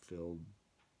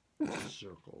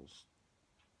circles.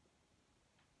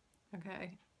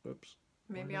 Okay. Oops.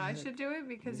 Maybe I should do it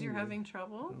because you're having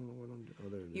trouble. I don't know what I'm doing. Oh,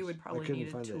 there it is. You would probably need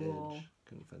a tool.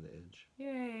 Couldn't find the edge.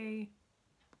 Yay.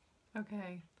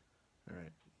 Okay. All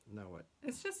right. Now what?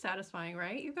 It's just satisfying,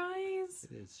 right, you guys?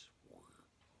 It is.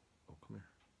 Oh, come here.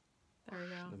 There we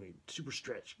go. Let me super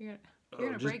stretch. You're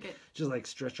gonna break it. Just like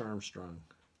Stretch Armstrong.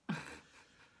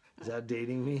 Is that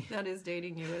dating me? That is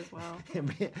dating you as well.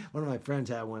 One of my friends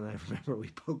had one. I remember we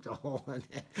poked a hole in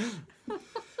it.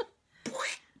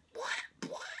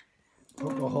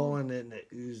 Poke a hole in it and it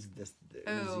oozed this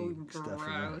oozy stuff.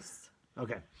 Gross.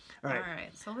 Okay. All right. All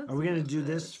right. So let's. Are we gonna do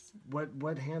this?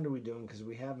 What hand are we doing? Because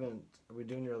we haven't. Are we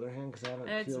doing your other hand? Because I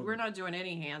haven't. We're not doing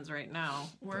any hands right now.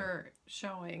 We're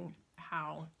showing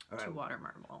how to water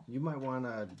marble. You might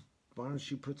wanna. Why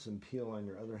don't you put some peel on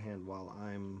your other hand while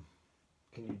I'm.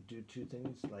 Can you do two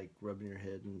things like rubbing your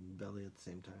head and belly at the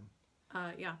same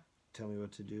time? Yeah. tell me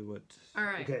what to do. What? All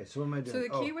right. Okay, so what am I doing? So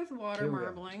the key with water here we go.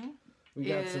 marbling We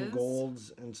got some is-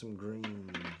 golds and some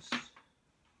greens.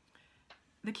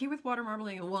 The key with water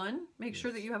marbling, one, make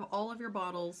sure that you have all of your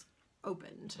bottles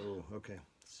opened. Oh, okay.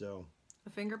 So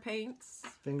The finger paints.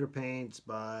 finger paints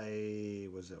by,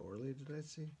 was it Orly? Did I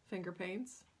see? Finger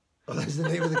paints. Oh, that's the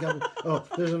name of the company. Oh,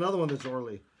 there's another one that's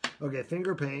Orly. Okay,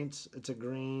 finger paints. It's a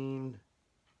green.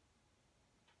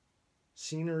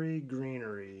 Scenery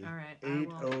Greenery. All right,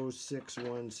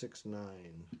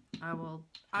 806169. I will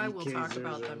talk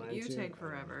about them. You 092? take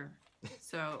forever.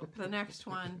 So the next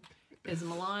one is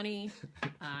Milani,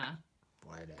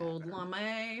 White Gold Adder.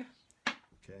 Lame.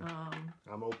 Okay.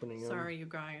 I'm opening them. Sorry, you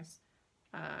guys.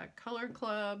 Color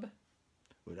Club,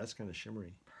 Ooh, that's kind of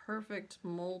shimmery. Perfect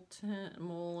Molitin,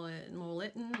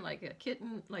 like a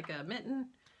kitten, like a mitten.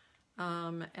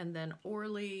 And then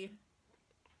Orly.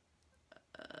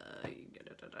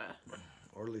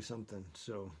 Orly something.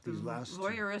 So these last two.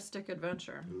 Voyeuristic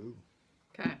Adventure. Ooh.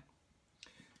 Okay.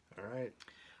 All right.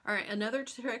 All right. Another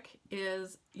trick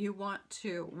is you want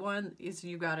to, one is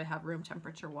you got to have room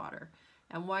temperature water.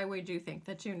 And why would you think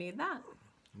that you need that?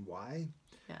 Why?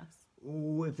 Yes.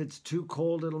 Ooh, if it's too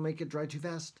cold, it'll make it dry too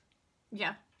fast.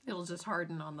 Yeah. It'll just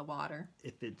harden on the water.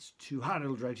 If it's too hot,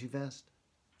 it'll dry too fast.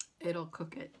 It'll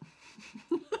cook it.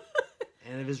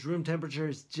 And if it's room temperature,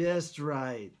 it's just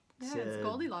right. Yeah, it's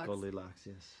Goldilocks. Goldilocks,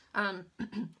 yes.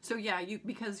 So yeah,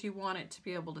 because you want it to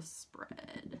be able to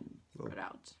spread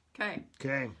out. Okay.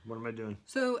 Okay, what am I doing?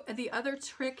 So the other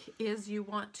trick is you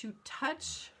want to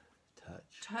touch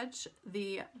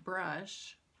the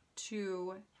brush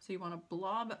so you want a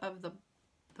blob of the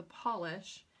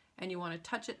polish, and you want to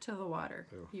touch it to the water.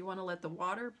 Ew. You want to let the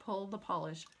water pull the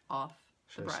polish off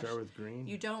the Should brush. I start with green?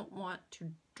 You don't want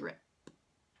to drip.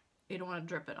 You don't want to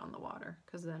drip it on the water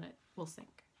because then it will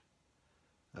sink.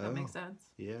 That makes sense?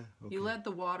 Yeah. Okay. You let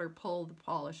the water pull the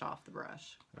polish off the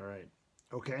brush. All right.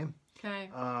 Okay. Okay.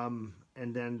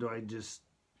 And then do I just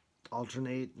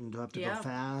alternate, and do I have to Yeah. go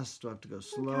fast? Do I have to go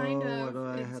slow? Kind of. What do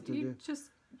I have to do?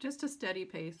 Just a steady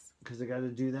pace. Because I got to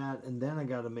do that, and then I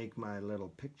got to make my little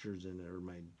pictures in it, or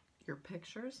Your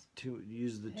pictures?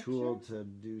 use the tool Pictures? to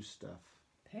do stuff.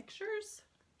 Pictures?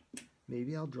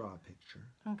 Maybe I'll draw a picture.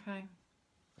 Okay.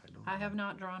 I I have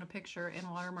not drawn a picture in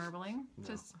water marbling.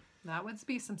 Just that would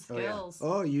be some Oh, yeah. skills.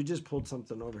 Oh, you just pulled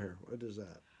something over here. What is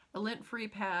that? A lint-free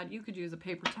pad. You could use a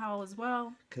paper towel as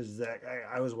well. Because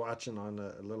I was watching on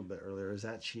a little bit earlier. Is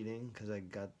that cheating? Because I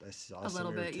saw A some little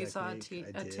of your bit. You saw a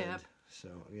technique. I a did. tip. So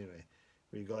anyway,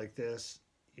 when you go like this,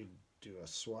 you do a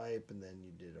swipe, and then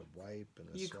you did a wipe and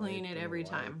a You swipe. clean it and a every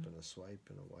wipe, time. And a swipe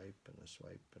and a wipe and a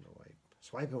swipe and a wipe.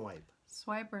 Swipe and wipe.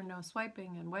 Swipe or no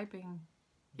swiping and wiping.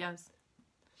 Yes.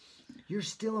 You're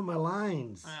stealing my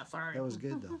lines. Sorry. That was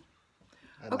good though.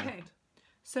 I Okay. laughed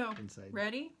So, inside.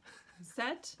 ready,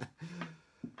 set,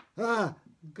 Ah!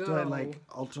 go. Do I like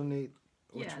alternate?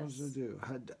 Which ones Yes. to do?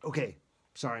 Okay.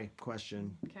 Sorry.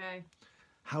 Question. Okay.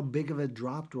 How big of a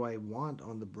drop do I want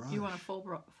on the brush? You want a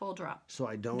full drop. So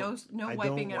I don't. No I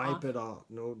wiping don't it wipe off. it off.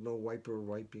 No wiper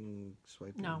wiping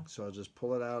swiping. No. So I'll just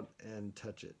pull it out and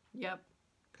touch it. Yep.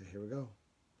 Okay, here we go.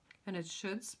 And it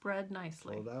should spread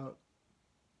nicely. Pull it out.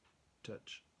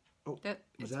 Touch. Oh, It's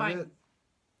is that fine. it?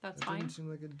 That's That fine. didn't seem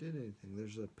like it did anything.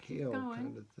 There's a pale going.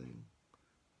 kind of thing.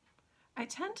 I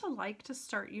tend to like to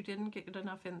start. You didn't get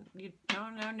enough in. You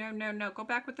no. Go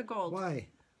back with the gold. Why?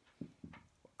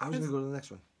 I was gonna go to the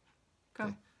next one. Go.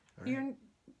 Okay. All right. You're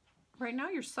right now.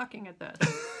 You're sucking at this.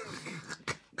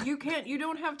 You can't. You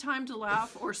don't have time to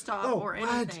laugh or stop Oh, or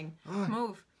what? anything. Oh.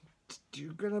 Move.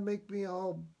 You're gonna make me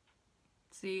all.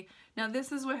 See, now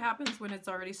this is what happens when it's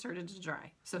already started to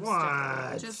dry. So What?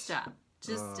 stop. Just stop.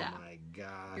 Just Oh stop. my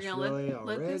gosh! You're gonna Really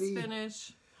let this already?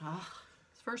 finish.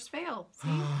 First fail. See?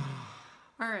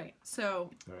 All right.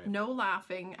 So All right. no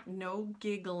laughing, no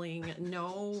giggling,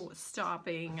 no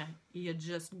stopping. You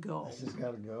just go. This has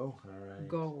got to go. All right.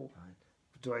 Go. Fine.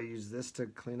 Do I use this to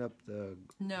clean up the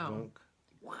No.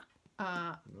 gunk?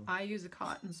 I use a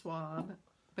cotton swab,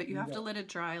 but you have to let it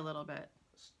dry a little bit.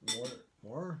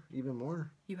 More? Even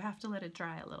more? You have to let it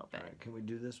dry a little bit. All right, can we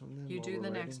do this one then? You while do we're the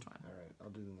waiting? next one. All right, I'll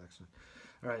do the next one.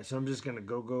 All right, so I'm just gonna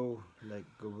go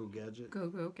gadget.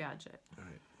 Go gadget. All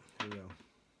right, here we go.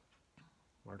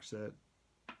 Mark set.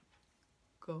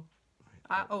 Go.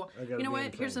 I Oh, gotta you know be in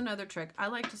what? Here's frame. another trick. I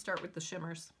like to start with the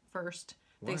shimmers first.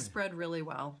 Why? They spread really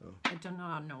well. Oh. I don't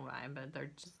know why, but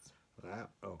they're just.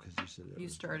 Because you said it. You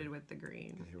was started green. with the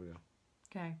green. Okay, here we go.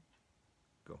 Okay.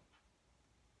 Go.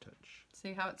 Touch.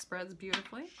 See how it spreads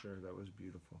beautifully? Sure, that was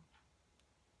beautiful.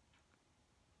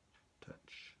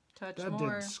 Touch. Touch That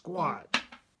more. did squat.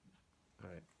 All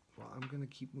right. Well, I'm gonna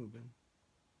keep moving.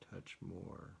 Touch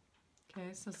more.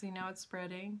 Okay, so see now it's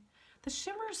spreading. The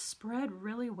shimmers spread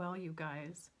really well, you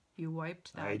guys. You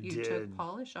wiped that. You took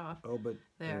polish off. Oh, but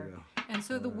there. You go. And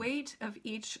so the weight of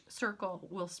each circle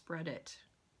will spread it.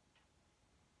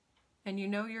 And you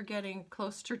know you're getting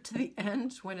closer to the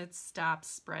end when it stops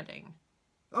spreading.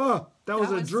 Oh, that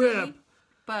was a drip. Silly,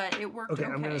 but it worked okay.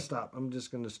 I'm going to stop. I'm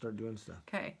just going to start doing stuff.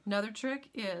 Okay. Another trick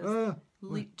is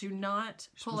do not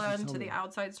pull onto the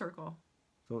outside circle.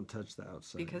 Don't touch the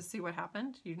outside. Because see what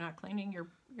happened? You're not cleaning.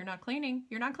 You're not cleaning.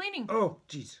 You're not cleaning. Oh,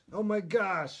 jeez. Oh, my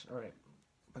gosh. All right.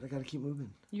 But I got to keep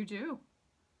moving. You do.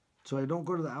 So I don't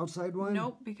go to the outside one?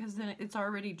 Nope, because then it's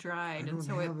already dried, and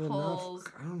so it pulls.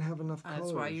 I don't have enough colors.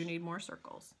 That's why you need more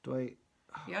circles. Do I?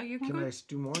 Yeah, you can. Can I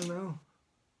do more now?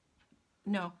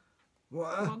 No.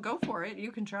 What? Well, go for it.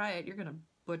 You can try it. You're gonna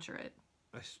butcher it.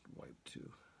 I wiped too.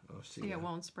 Oh, see. See, it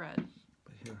won't spread.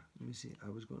 But here, let me see. I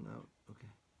was going out. Okay.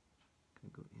 Can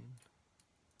I go in?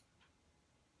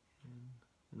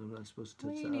 And I'm not supposed to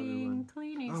touch the outer one.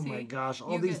 Cleaning. Oh see, my gosh!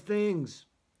 All these things.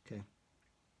 Okay.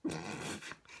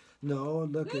 No,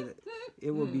 look at it.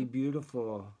 It will be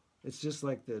beautiful. It's just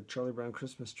like the Charlie Brown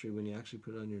Christmas tree. When you actually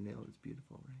put it on your nail, it's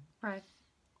beautiful, right? Right.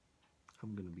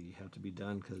 I'm gonna have to be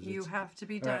done because you have to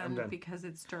be done because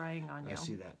it's drying on you. I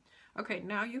see that. Okay,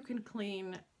 now you can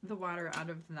clean the water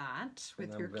out of that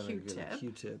with your Q-tip.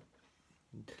 Q-tip.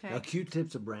 Okay. Now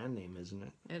Q-tip's a brand name, isn't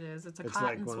it? It is. It's a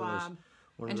cotton swab,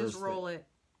 and just roll it.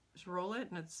 Just roll it,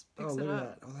 and it picks it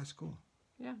up. Oh, that's cool.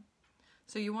 Yeah.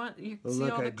 So you see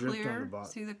look, all I the dripped on clear? the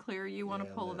See the clear? You want to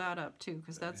pull that up too,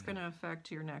 because that's going to affect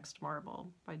your next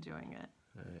marble by doing it.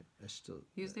 All right.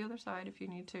 Use the other side if you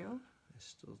need to.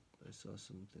 I saw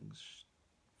some things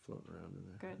floating around in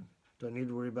there. Good. Do I need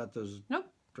to worry about those Nope.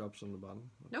 drops on the bottom?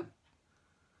 Okay. Nope.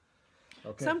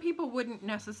 Okay. Some people wouldn't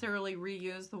necessarily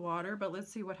reuse the water, but let's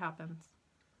see what happens.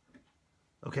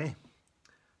 Okay.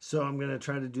 So I'm going to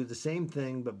try to do the same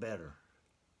thing, but better.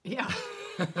 Yeah.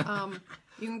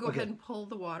 You can go ahead and pull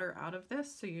the water out of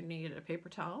this, so you need a paper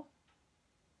towel.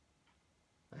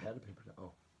 I had a paper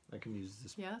towel. Oh, I can use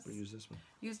this. Yes. Use this one.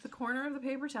 Use the corner of the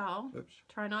paper towel. Oops.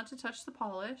 Try not to touch the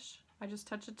polish. I just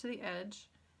touch it to the edge,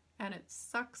 and it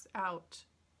sucks out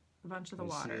a bunch of the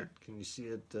water. Can you see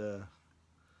it?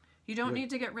 You don't need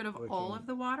to get rid of all of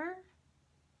the water.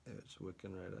 It's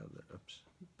wicking right out of there. Oops.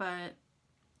 But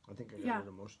I think I got rid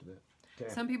of most of it. Okay.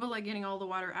 Some people like getting all the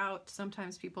water out.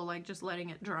 Sometimes people like just letting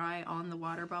it dry on the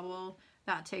water bubble.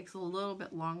 That takes a little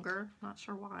bit longer. Not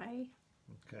sure why.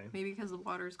 Okay. Maybe because the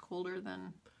water is colder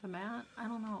than the mat. I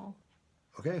don't know.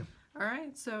 Okay. All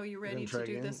right. So you ready to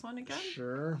do this one again?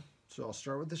 Sure. So I'll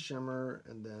start with the shimmer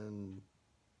and then.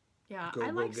 Yeah, I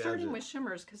like starting with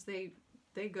shimmers because they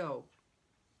go.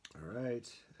 All right,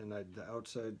 and the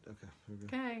outside. Okay. Here we go.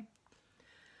 Okay.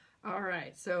 All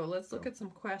right. So let's look at some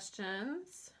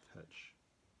questions. Touch.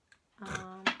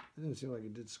 It didn't seem like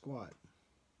it did squat.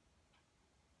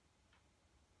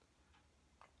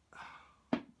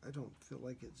 I don't feel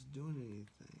like it's doing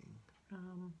anything.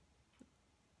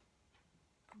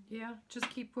 Yeah, just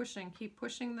keep pushing. Keep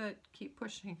pushing.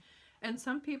 And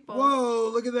some people... Whoa,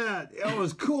 look at that. It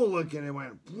was cool looking. It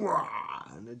went...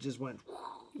 And it just went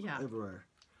everywhere.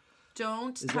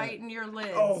 Don't tighten your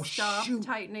lids. Oh, Stop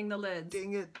tightening the lids.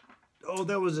 Dang it. Oh,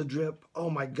 that was a drip. Oh,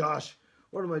 my gosh.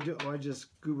 What am I doing? Oh, I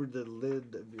just goobered the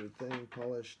lid of your thing.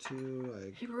 Polish,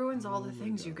 too. He ruins all the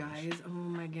things, you guys. Oh,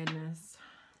 my goodness.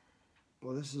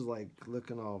 Well, this is like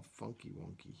looking all funky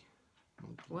wonky.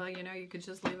 Well, you know, you could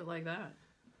just leave it like that.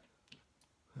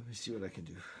 Let me see what I can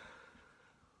do.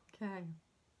 Okay.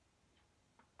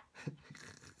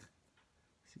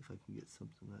 See if I can get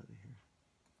something out of here.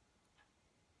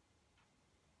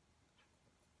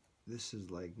 This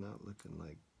is like not looking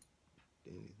like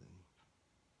anything.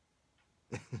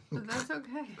 But that's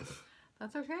okay.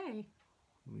 That's okay.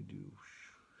 Let me do.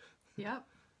 Yep.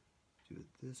 Do it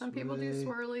this way. Some people do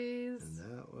swirlies. And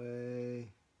that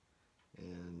way.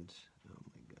 And oh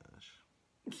my gosh.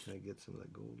 Can I get some of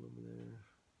that gold over there?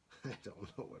 I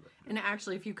don't know what. And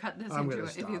actually, if you cut this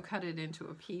if you cut it into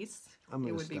a piece,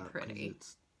 it would be pretty.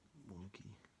 It's wonky.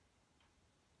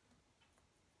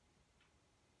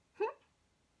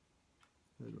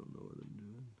 I don't know what I'm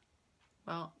doing.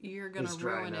 Well, you're gonna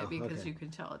ruin it because you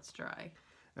can tell it's dry.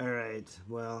 All right.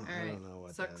 Well, I don't know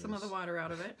what. Suck some of the water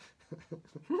out of it.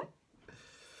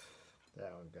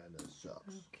 That one kind of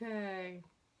sucks. Okay.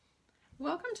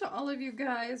 Welcome to all of you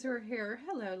guys who are here.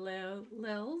 Hello,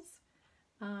 Lils.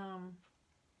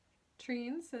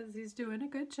 Treen says he's doing a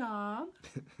good job.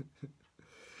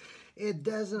 It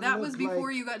doesn't. That was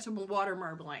before you got to water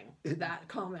marbling. That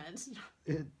comment.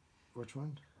 Which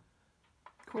one?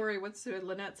 Cory,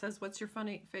 Lynette says, what's your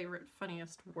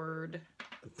funniest word?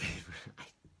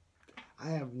 I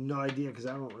have no idea because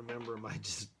I don't remember them. I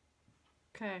just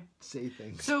say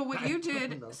things. So what you I don't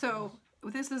did, know. so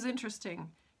this is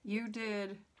interesting. You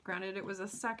did, granted it was a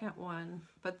second one,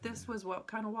 but this was what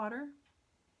kind of water?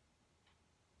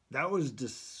 That was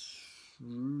just.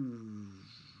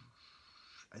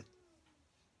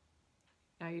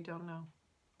 Now you don't know.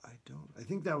 I don't. I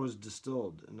think that was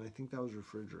distilled, and I think that was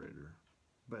refrigerator,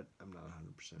 but I'm not 100%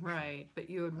 sure. Right, but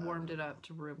you had warmed it up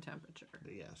to room temperature.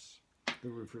 Yes, the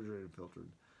refrigerator filtered.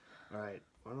 All right,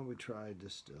 why don't we try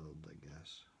distilled? I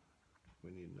guess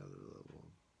we need another level.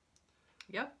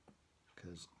 Yep.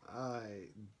 Because I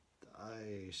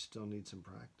still need some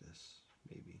practice,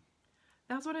 maybe.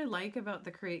 That's what I like about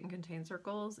the create and contain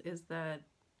circles is that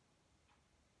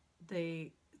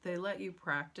they let you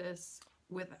practice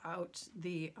without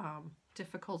the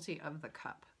difficulty of the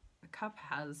cup. The cup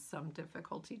has some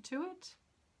difficulty to it.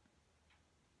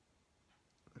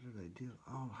 What did I do?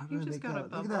 Oh, how You did I just make got a that? Look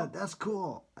at bubble. that. That's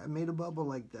cool. I made a bubble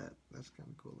like that. That's kind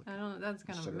of cool. I don't. That's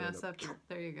gonna Suck it mess right up.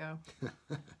 There you go.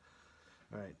 All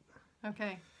right.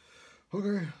 Okay.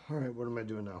 Okay. All right. What am I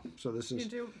doing now? So this is You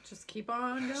do. Just keep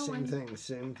on going.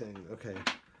 Same thing. Okay.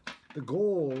 The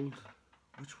gold.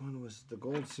 Which one was the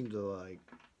gold? Seemed to like.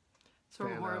 So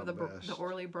fan more of out the best.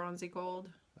 orly bronzy gold.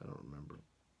 I don't remember.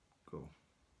 Go.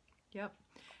 Yep.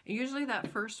 Usually that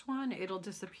first one, it'll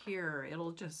disappear.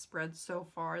 It'll just spread so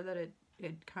far that it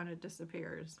kind of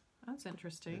disappears. That's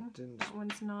interesting. That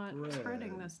one's not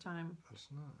spreading this time. It's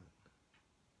not.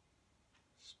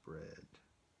 Spread.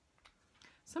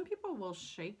 Some people will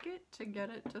shake it to get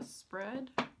it to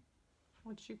spread,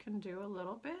 which you can do a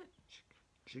little bit.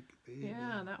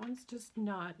 Yeah, that one's just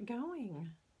not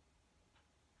going.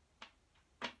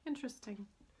 Interesting.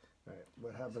 All right,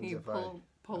 what happens you if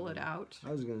pull it out? I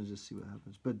was gonna just see what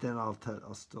happens, but then I'll touch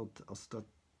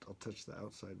the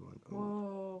outside one. Oh.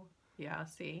 Whoa. Yeah.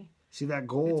 See. See that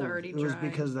gold? It's already it was dried.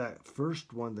 because that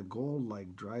first one, the gold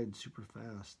like dried super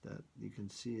fast. That you can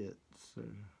see it. So,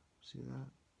 see that?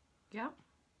 Yeah.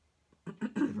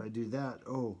 If I do that,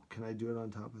 oh, can I do it on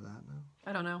top of that now?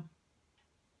 I don't know.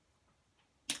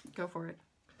 Go for it.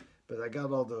 But I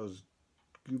got all those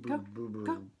goober boober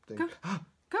things. Go.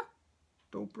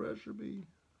 Don't pressure me.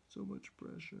 So much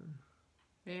pressure.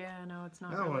 Yeah, no, it's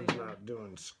not. That really one's not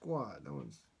doing squat. That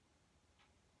one's.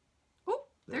 Oh,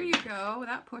 there you go.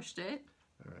 That pushed it.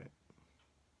 All right.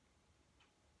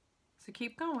 So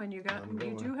keep going. You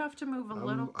going. do have to move a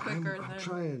little quicker I'm than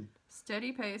trying.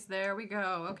 steady pace. There we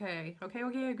go. Okay.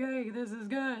 This is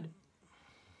good.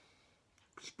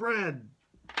 Spread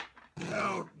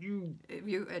out. You. If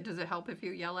you does it help if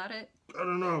you yell at it? I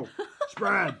don't know.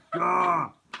 Spread.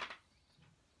 Ah.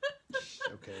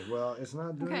 Okay. Well, it's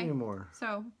not doing anymore.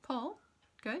 So pull.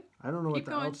 Good. I don't know what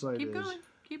the outside Keep is.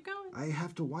 Keep going. I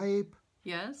have to wipe.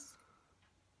 Yes.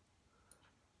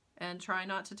 And try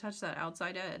not to touch that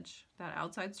outside edge. That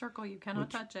outside circle, you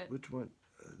cannot touch it. Which one?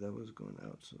 That was going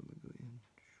out, so let me go in.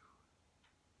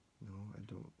 No, I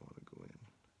don't want to go in.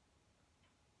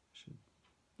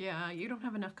 Yeah, you don't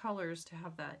have enough colors to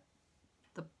have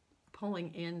the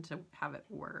pulling in to have it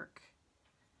work.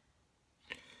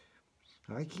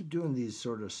 I keep doing these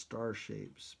sort of star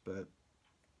shapes, but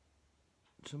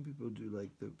some people do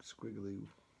like the squiggly,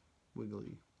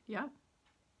 wiggly. Yeah.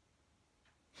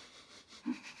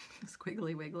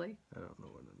 Squiggly wiggly. I don't know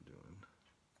what I'm doing.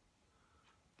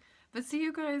 But see,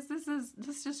 you guys, this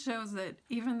just shows that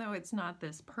even though it's not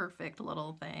this perfect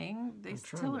little thing, they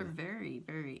still are very,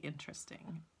 very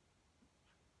interesting.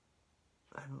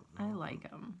 I don't know. I like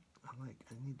them.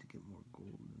 I need to get more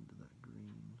gold into that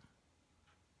green.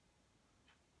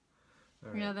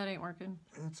 All right. Yeah, that ain't working.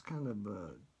 It's kind of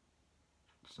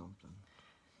something.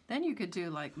 Then you could do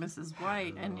like Mrs.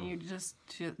 White, and you just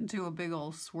do a big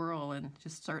old swirl and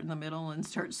just start in the middle and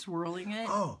start swirling it.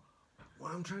 Oh,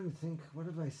 well, I'm trying to think. What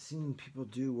have I seen people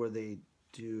do where they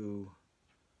do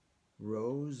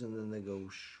rows and then they go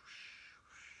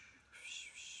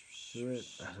through it?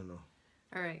 I don't know.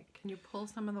 All right, can you pull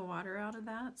some of the water out of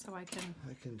that so I can?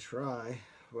 I can try.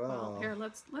 Well, here,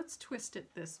 let's twist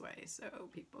it this way so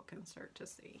people can start to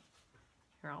see.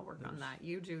 Here, I'll work on that.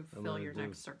 You fill your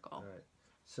next circle. All right.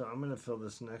 So I'm gonna fill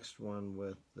this next one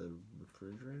with the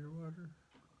refrigerator water.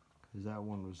 Cause that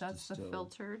one was That's the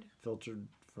filtered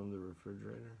from the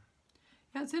refrigerator.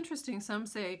 Yeah, it's interesting. Some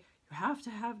say you have to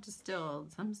have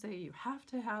distilled. Some say you have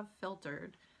to have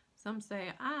filtered. Some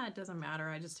say, it doesn't matter.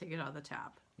 I just take it out of the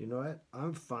tap. You know what?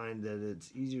 I find that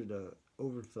it's easier to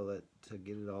overfill it to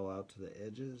get it all out to the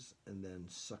edges and then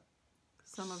suck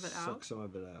some of it out.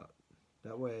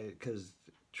 That way, because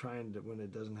when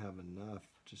it doesn't have enough,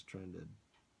 just trying to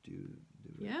do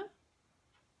it. Yeah.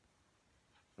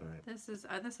 All right. This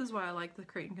is why I like the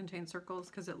create and contain circles,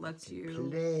 because it lets you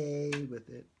play with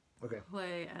it. Okay.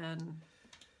 Play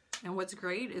and what's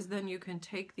great is then you can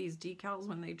take these decals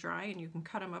when they dry and you can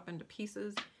cut them up into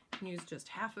pieces. You can use just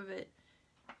half of it.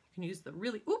 You can use the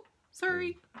really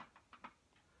sorry.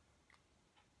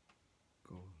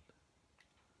 Gold.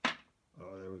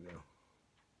 Oh, there we go.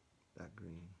 That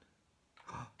green.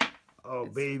 Oh,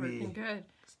 It's baby. working good.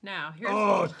 Now here's.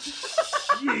 Oh,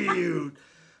 shoot.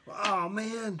 Oh,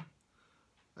 man.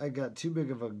 I got too big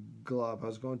of a glob. I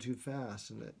was going too fast,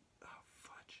 and it. Oh,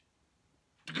 fudge.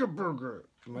 Burger.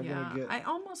 Am I gonna get? I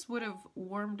almost would have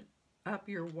warmed up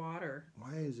your water.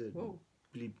 Why is it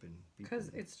bleeping? Because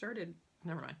it started.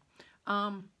 Never mind.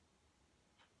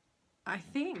 I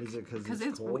think is it because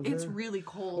it's it's really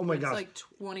cold. Oh my gosh. It's like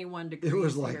 21 degrees it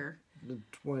was like here. The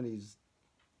 20s.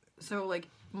 So like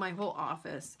my whole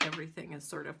office, everything is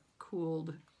sort of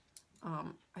cooled.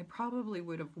 I probably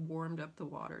would have warmed up the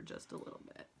water just a little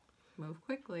bit. Move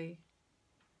quickly.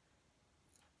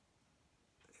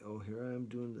 Oh, here I am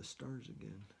doing the stars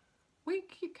again. We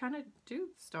kind of do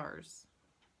stars.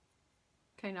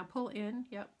 Okay, now pull in.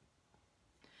 Yep.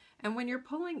 And when you're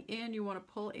pulling in, you want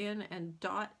to pull in and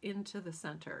dot into the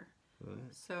center. Right.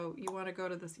 So you want to go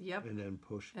to this, yep. And then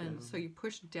push down. And so you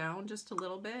push down just a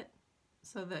little bit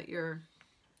so that your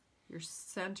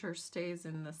center stays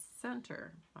in the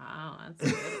center. Wow,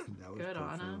 that's good. That was good,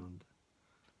 profound.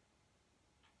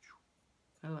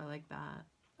 Anna. Oh, I like that.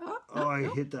 Oh, I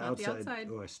hit the outside.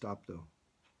 Oh, I stopped though.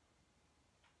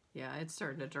 Yeah, it's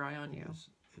starting to dry on you.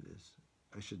 It is.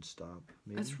 I should stop.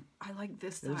 Maybe. I like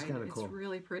this side. It's kind of cool. It's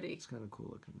really pretty. It's kind of cool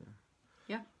looking there.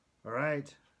 Yeah. All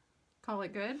right. Call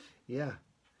it good? Yeah.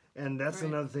 And that's Right.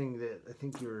 another thing that I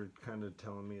think you were kind of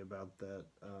telling me about, that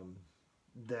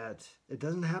that it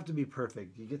doesn't have to be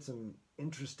perfect. You get some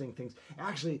interesting things.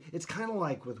 Actually, it's kind of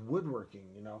like with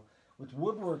woodworking, you know. With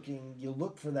woodworking, you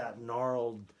look for that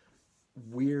gnarled,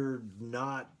 weird,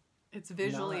 It's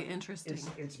visually interesting.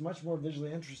 It's much more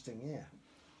visually interesting, yeah.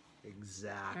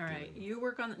 Exactly. All right, you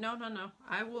work on. No.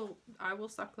 I will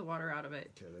suck the water out of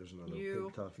it. Okay, there's another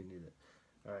pig tough. You need it.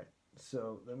 All right,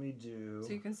 so let me do.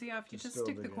 So you can see how if you just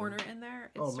stick the corner in there,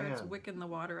 it starts wicking the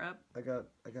water up. I got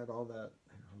all that.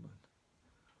 Here, hold on.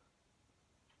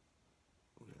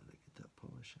 We gotta get that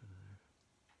polish out of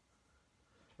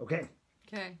there. Okay.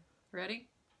 Okay, ready?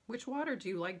 Which water do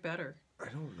you like better? I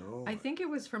don't know. I think it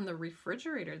was from the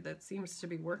refrigerator that seems to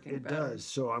be working better. It does.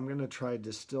 So I'm gonna try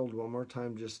distilled one more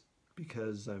time, just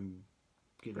because I'm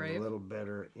getting a little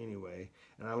better anyway.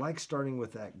 And I like starting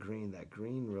with that green. That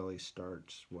green really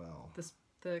starts well.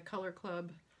 The Color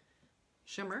Club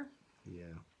shimmer.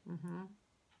 Yeah. Mm-hmm.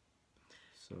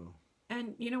 So.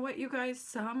 And you know what, you guys?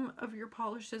 Some of your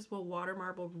polishes will water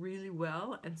marble really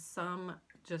well, and some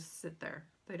just sit there.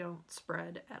 They don't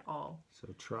spread at all.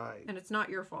 So try. And it's not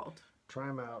your fault. Try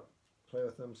them out, play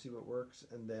with them, see what works,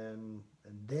 and then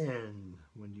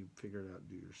when you figure it out,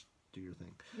 do your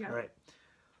thing. Yeah. All right.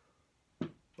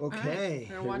 Okay.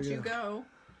 I'm gonna watch you go.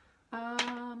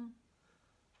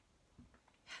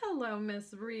 Hello,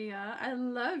 Miss Rhea. I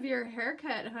love your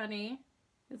haircut, honey.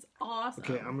 It's awesome.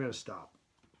 Okay, I'm gonna stop.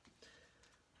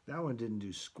 That one didn't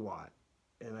do squat,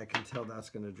 and I can tell that's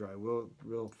gonna dry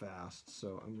real fast.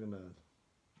 So I'm gonna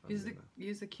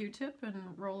use a Q-tip and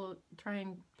roll it. Try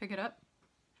and pick it up.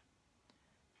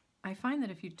 I find that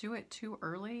if you do it too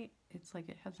early, it's like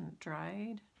it hasn't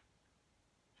dried.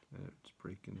 It's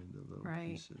breaking into little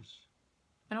pieces.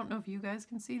 I don't know if you guys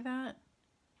can see that,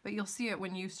 but you'll see it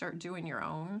when you start doing your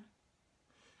own.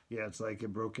 Yeah, it's like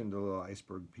it broke into little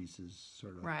iceberg pieces,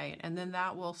 sort of. Right, and then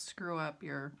that will screw up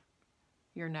your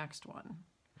next one.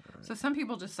 Right. So some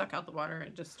people just suck out the water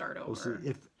and just start over. We'll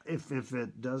see. If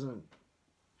it doesn't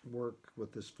work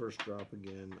with this first drop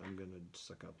again, I'm gonna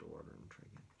suck out the water and try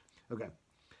again. Okay.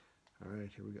 All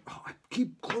right, here we go. Oh, I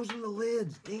keep closing the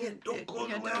lids. Dang it! Don't close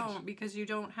the lids. Don't, because you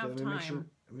don't have time.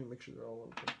 Let me make sure they're all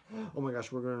open. Oh my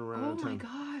gosh, we're going to run out of time. Oh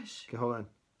my gosh. Okay, hold on.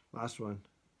 Last one.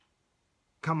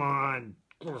 Come on.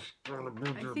 I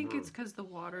think it's because the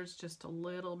water's just a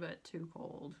little bit too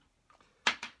cold.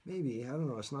 Maybe. I don't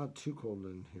know. It's not too cold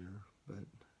in here, but...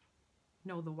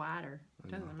 No, the water.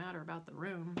 It doesn't matter about the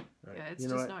room. Right. Yeah, it's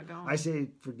just not going. I say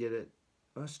forget it.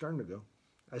 Oh, it's starting to go.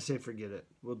 I say forget it.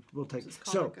 We'll take it.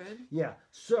 Call it good? Yeah.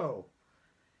 So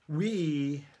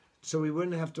we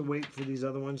wouldn't have to wait for these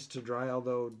other ones to dry,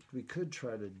 although we could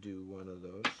try to do one of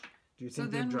those. Do you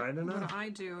think they've dried enough? What I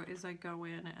do is I go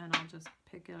in and I'll just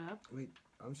pick it up. Wait,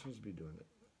 I'm supposed to be doing it.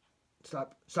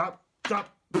 Stop.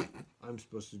 I'm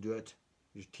supposed to do it.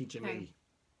 You're teaching me.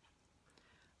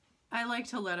 I like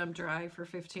to let them dry for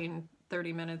 15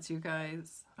 30 minutes, you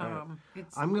guys. right.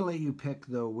 It's I'm gonna let you pick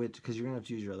though which, because you're gonna have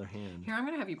to use your other hand. here. I'm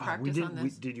gonna have you practice on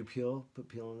this. Did you put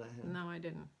peel in that hand? No, I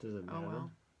didn't. Does it matter? Oh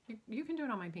well. You can do it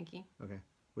on my pinky. Okay.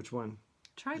 Which one?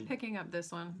 Try picking up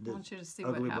this one. I want you to see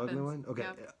ugly what happens. Bugly one? Okay.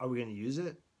 Yep. Are we gonna use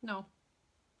it? No.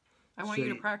 I want you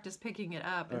to practice picking it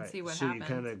up and see what happens.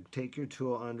 So you kind of take your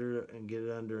tool under and get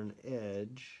it under an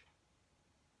edge.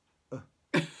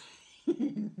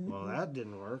 Well, that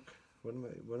didn't work. What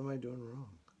am I doing wrong?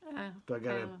 Do I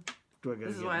gotta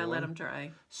This is why I let him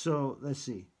try. So let's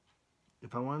see.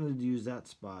 If I wanted to use that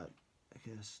spot, I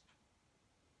guess.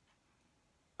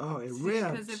 Oh, it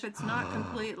ripped. Because if it's not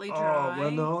completely dry.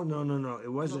 Oh, well, no.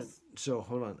 It wasn't. So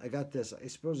hold on. I got this. I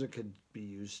suppose it could be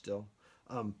used still.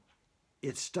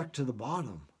 It stuck to the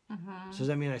bottom. So does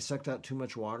that mean I sucked out too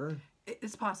much water?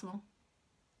 It's possible.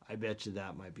 I bet you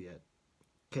that might be it.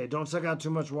 Okay, don't suck out too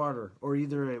much water. Or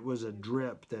either it was a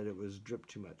drip, that it was dripped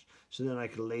too much. So then I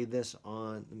could lay this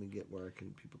on. Let me get where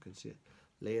people can see it.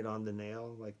 Lay it on the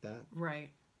nail like that. Right.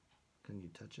 Can you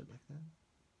touch it like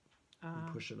that?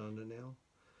 And push it on the nail?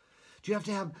 Do you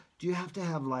have to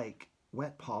have like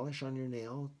wet polish on your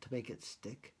nail to make it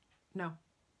stick? No.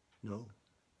 No.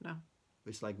 No.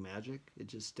 It's like magic. It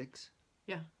just sticks.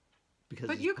 Yeah. Because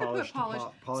but you could put polish.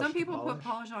 Some people put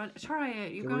polish on. Try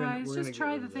it, you guys. Just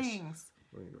try the things.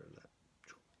 We're gonna get rid of that.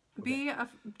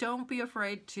 Okay. Don't be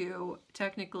afraid to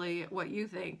technically what you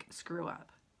think screw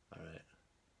up. All right.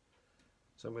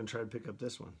 So I'm gonna try to pick up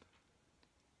this one.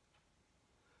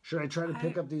 Should I try to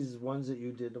pick up these ones that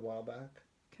you did a while back?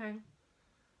 Okay.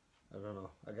 I don't know.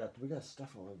 We got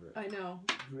stuff all over it. I know.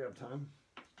 Do we have time?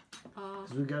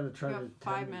 Because we got to try to.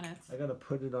 5 minutes. I got to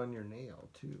put it on your nail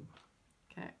too.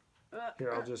 Okay.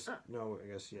 Here, I'll just no. I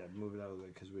guess move it out of the way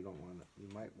because we don't want to. We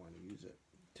might want to use it.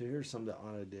 So here's some that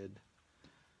Anna did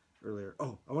earlier.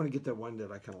 Oh, I want to get that one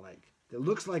that I kind of like. It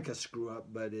looks like a screw up,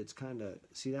 but it's kind of.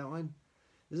 See that one?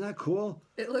 Isn't that cool?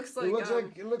 It looks like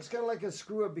it looks kind of like a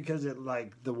screw up because it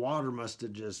like the water must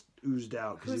have just oozed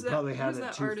out because you probably had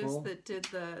it too full. Who's that artist that did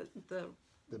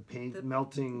the paint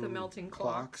melting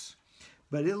clocks?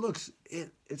 But it looks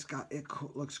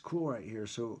looks cool right here.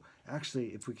 So actually,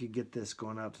 if we could get this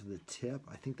going out to the tip,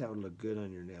 I think that would look good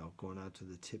on your nail. Going out to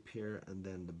the tip here and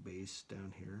then the base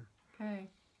down here. Okay,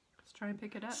 let's try and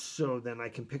pick it up. So then I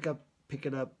can pick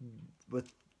it up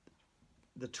with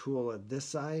the tool at this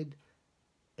side.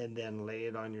 And then lay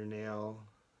it on your nail,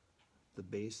 the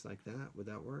base like that. Would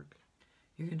that work?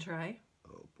 You can try.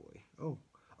 Oh boy.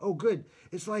 Oh, good.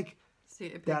 It's like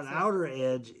that outer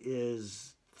edge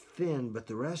is thin, but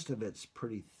the rest of it's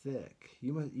pretty thick.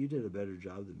 You did a better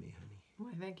job than me, honey.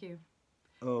 Why, thank you.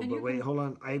 Oh, but wait, hold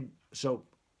on. So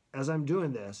as I'm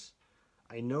doing this,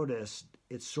 I noticed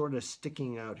it's sort of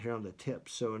sticking out here on the tip.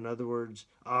 So in other words,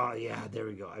 yeah, there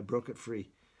we go. I broke it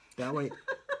free. That way.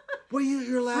 Well,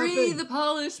 you're laughing. Free the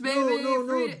polish, baby.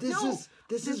 No.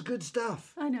 This is good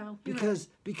stuff. I know. Because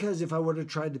if I would have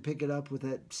tried to pick it up with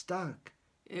that stuck,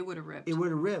 it would have ripped. It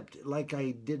would have ripped like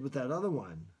I did with that other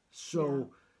one.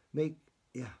 So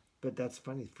but that's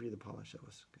funny. Free the polish. That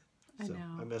was good. So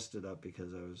I messed it up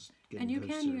because I was getting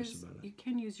serious about it. You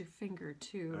can use your finger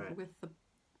too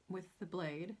with the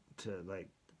blade to like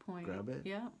the point. Grab it.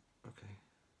 Yeah. Okay.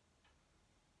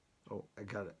 Oh, I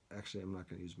got it. Actually, I'm not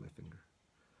going to use my finger.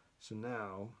 So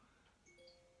now,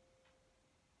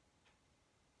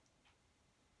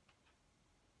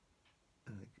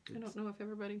 I don't know if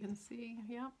everybody can see.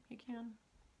 Yeah, you can.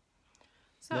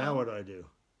 So now what do I do?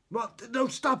 Well, no,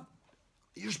 stop.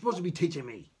 You're supposed to be teaching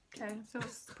me. Okay, so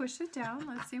push it down.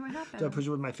 Let's see what happens. Do I push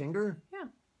it with my finger? Yeah.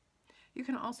 You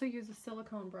can also use a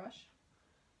silicone brush.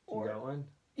 You got one?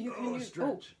 You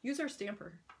can use our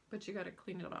stamper, but you got to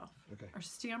clean it off. Okay. Our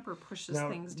stamper pushes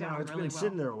things down really well. It's been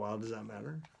sitting there a while. Does that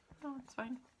matter? No, it's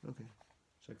fine. Okay.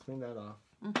 So I clean that off.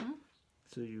 Mm-hmm.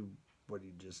 So you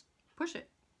just... Push it.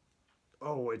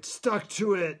 Oh, it stuck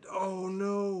to it. Oh,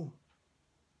 no.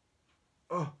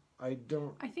 Oh, I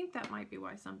don't... I think that might be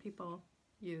why some people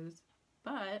use.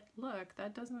 But, look,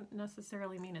 that doesn't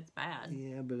necessarily mean it's bad.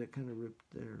 Yeah, but it kind of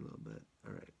ripped there a little bit.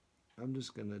 All right. I'm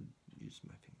just going to use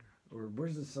my finger. Or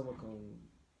where's the silicone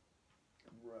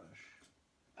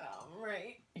brush?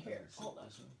 Right here. Hold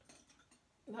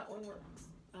on. That one works.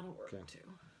 That'll work too.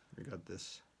 I got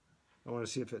this. I want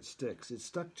to see if it sticks. It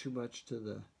stuck too much to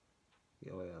the...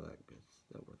 Oh, yeah,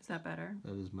 that works. Is that better?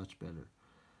 That is much better.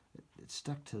 It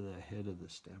stuck to the head of the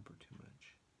stamper too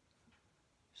much.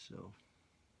 So...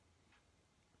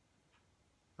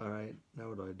 All right, now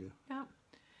what do I do? Yeah.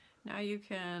 Now you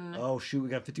can... Oh, shoot, we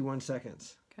got 51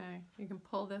 seconds. Okay, you can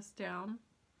pull this down.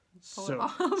 So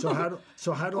how do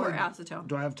I... Or acetone.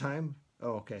 Do I have time?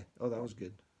 Oh, okay. Oh, that was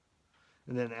good.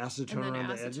 And then acetone and then around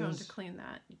the acetone edges. to clean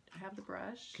that. I have the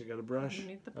brush. Okay, got a brush.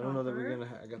 Underneath the I don't know that we're pumper.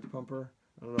 gonna. I got the pumper.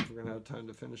 I don't know if we're gonna have time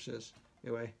to finish this.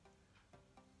 Anyway,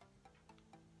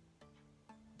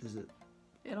 does it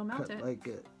It'll melt cut it. like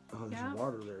it? Oh, there's Yeah.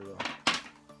 water there though.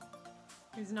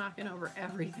 He's knocking over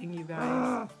everything, you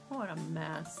guys. What a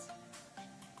mess.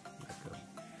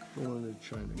 Go on to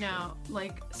China. Now,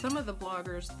 like some of the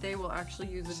bloggers, they will actually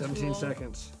use a 17 tool.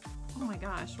 seconds. Oh my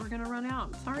gosh, we're gonna run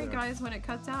out. Sorry Yeah. guys when it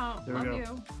cuts out. There we Love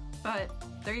go. you.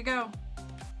 But there you go.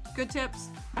 Good tips.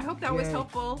 I hope that was Yay.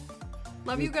 helpful.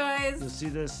 Love you guys. You'll see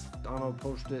this on a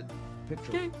posted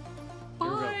picture. Okay.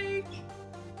 Bye.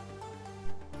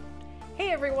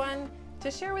 Hey everyone.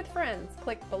 To share with friends,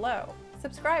 click below.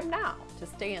 Subscribe now to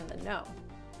stay in the know.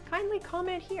 Kindly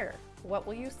comment here. What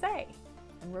will you say?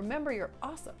 And remember, you're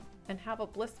awesome and have a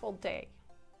blissful day.